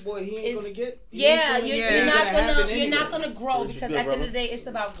a fuck It's- boy, he ain't it's- gonna get. yeah, he ain't you're gonna not get that happen you're not anyway. gonna grow Which is because good, at the end of brother. the day, it's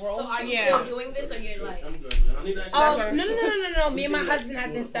about growth. So are you Yeah. still doing this, or you're like? I'm good. I need that. Oh no! Me and my husband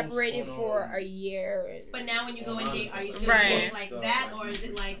has been separated for a year. And, But now when you go and date, are you still Right. doing like that, or is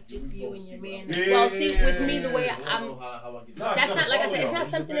it like just you and your man? well, see, with me, the way I'm, that's not, like I said, it's not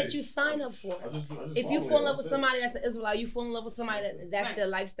something that you sign up for. If you fall in love with somebody that's an Israelite, you fall in love with somebody that's their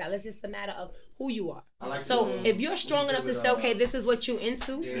lifestyle. It's just a matter of who you are. So if you're strong enough to say, okay, this is what you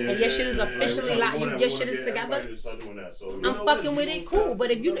into, and your shit is officially like your shit is together, I'm fucking with it, cool. But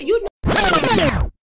if you know.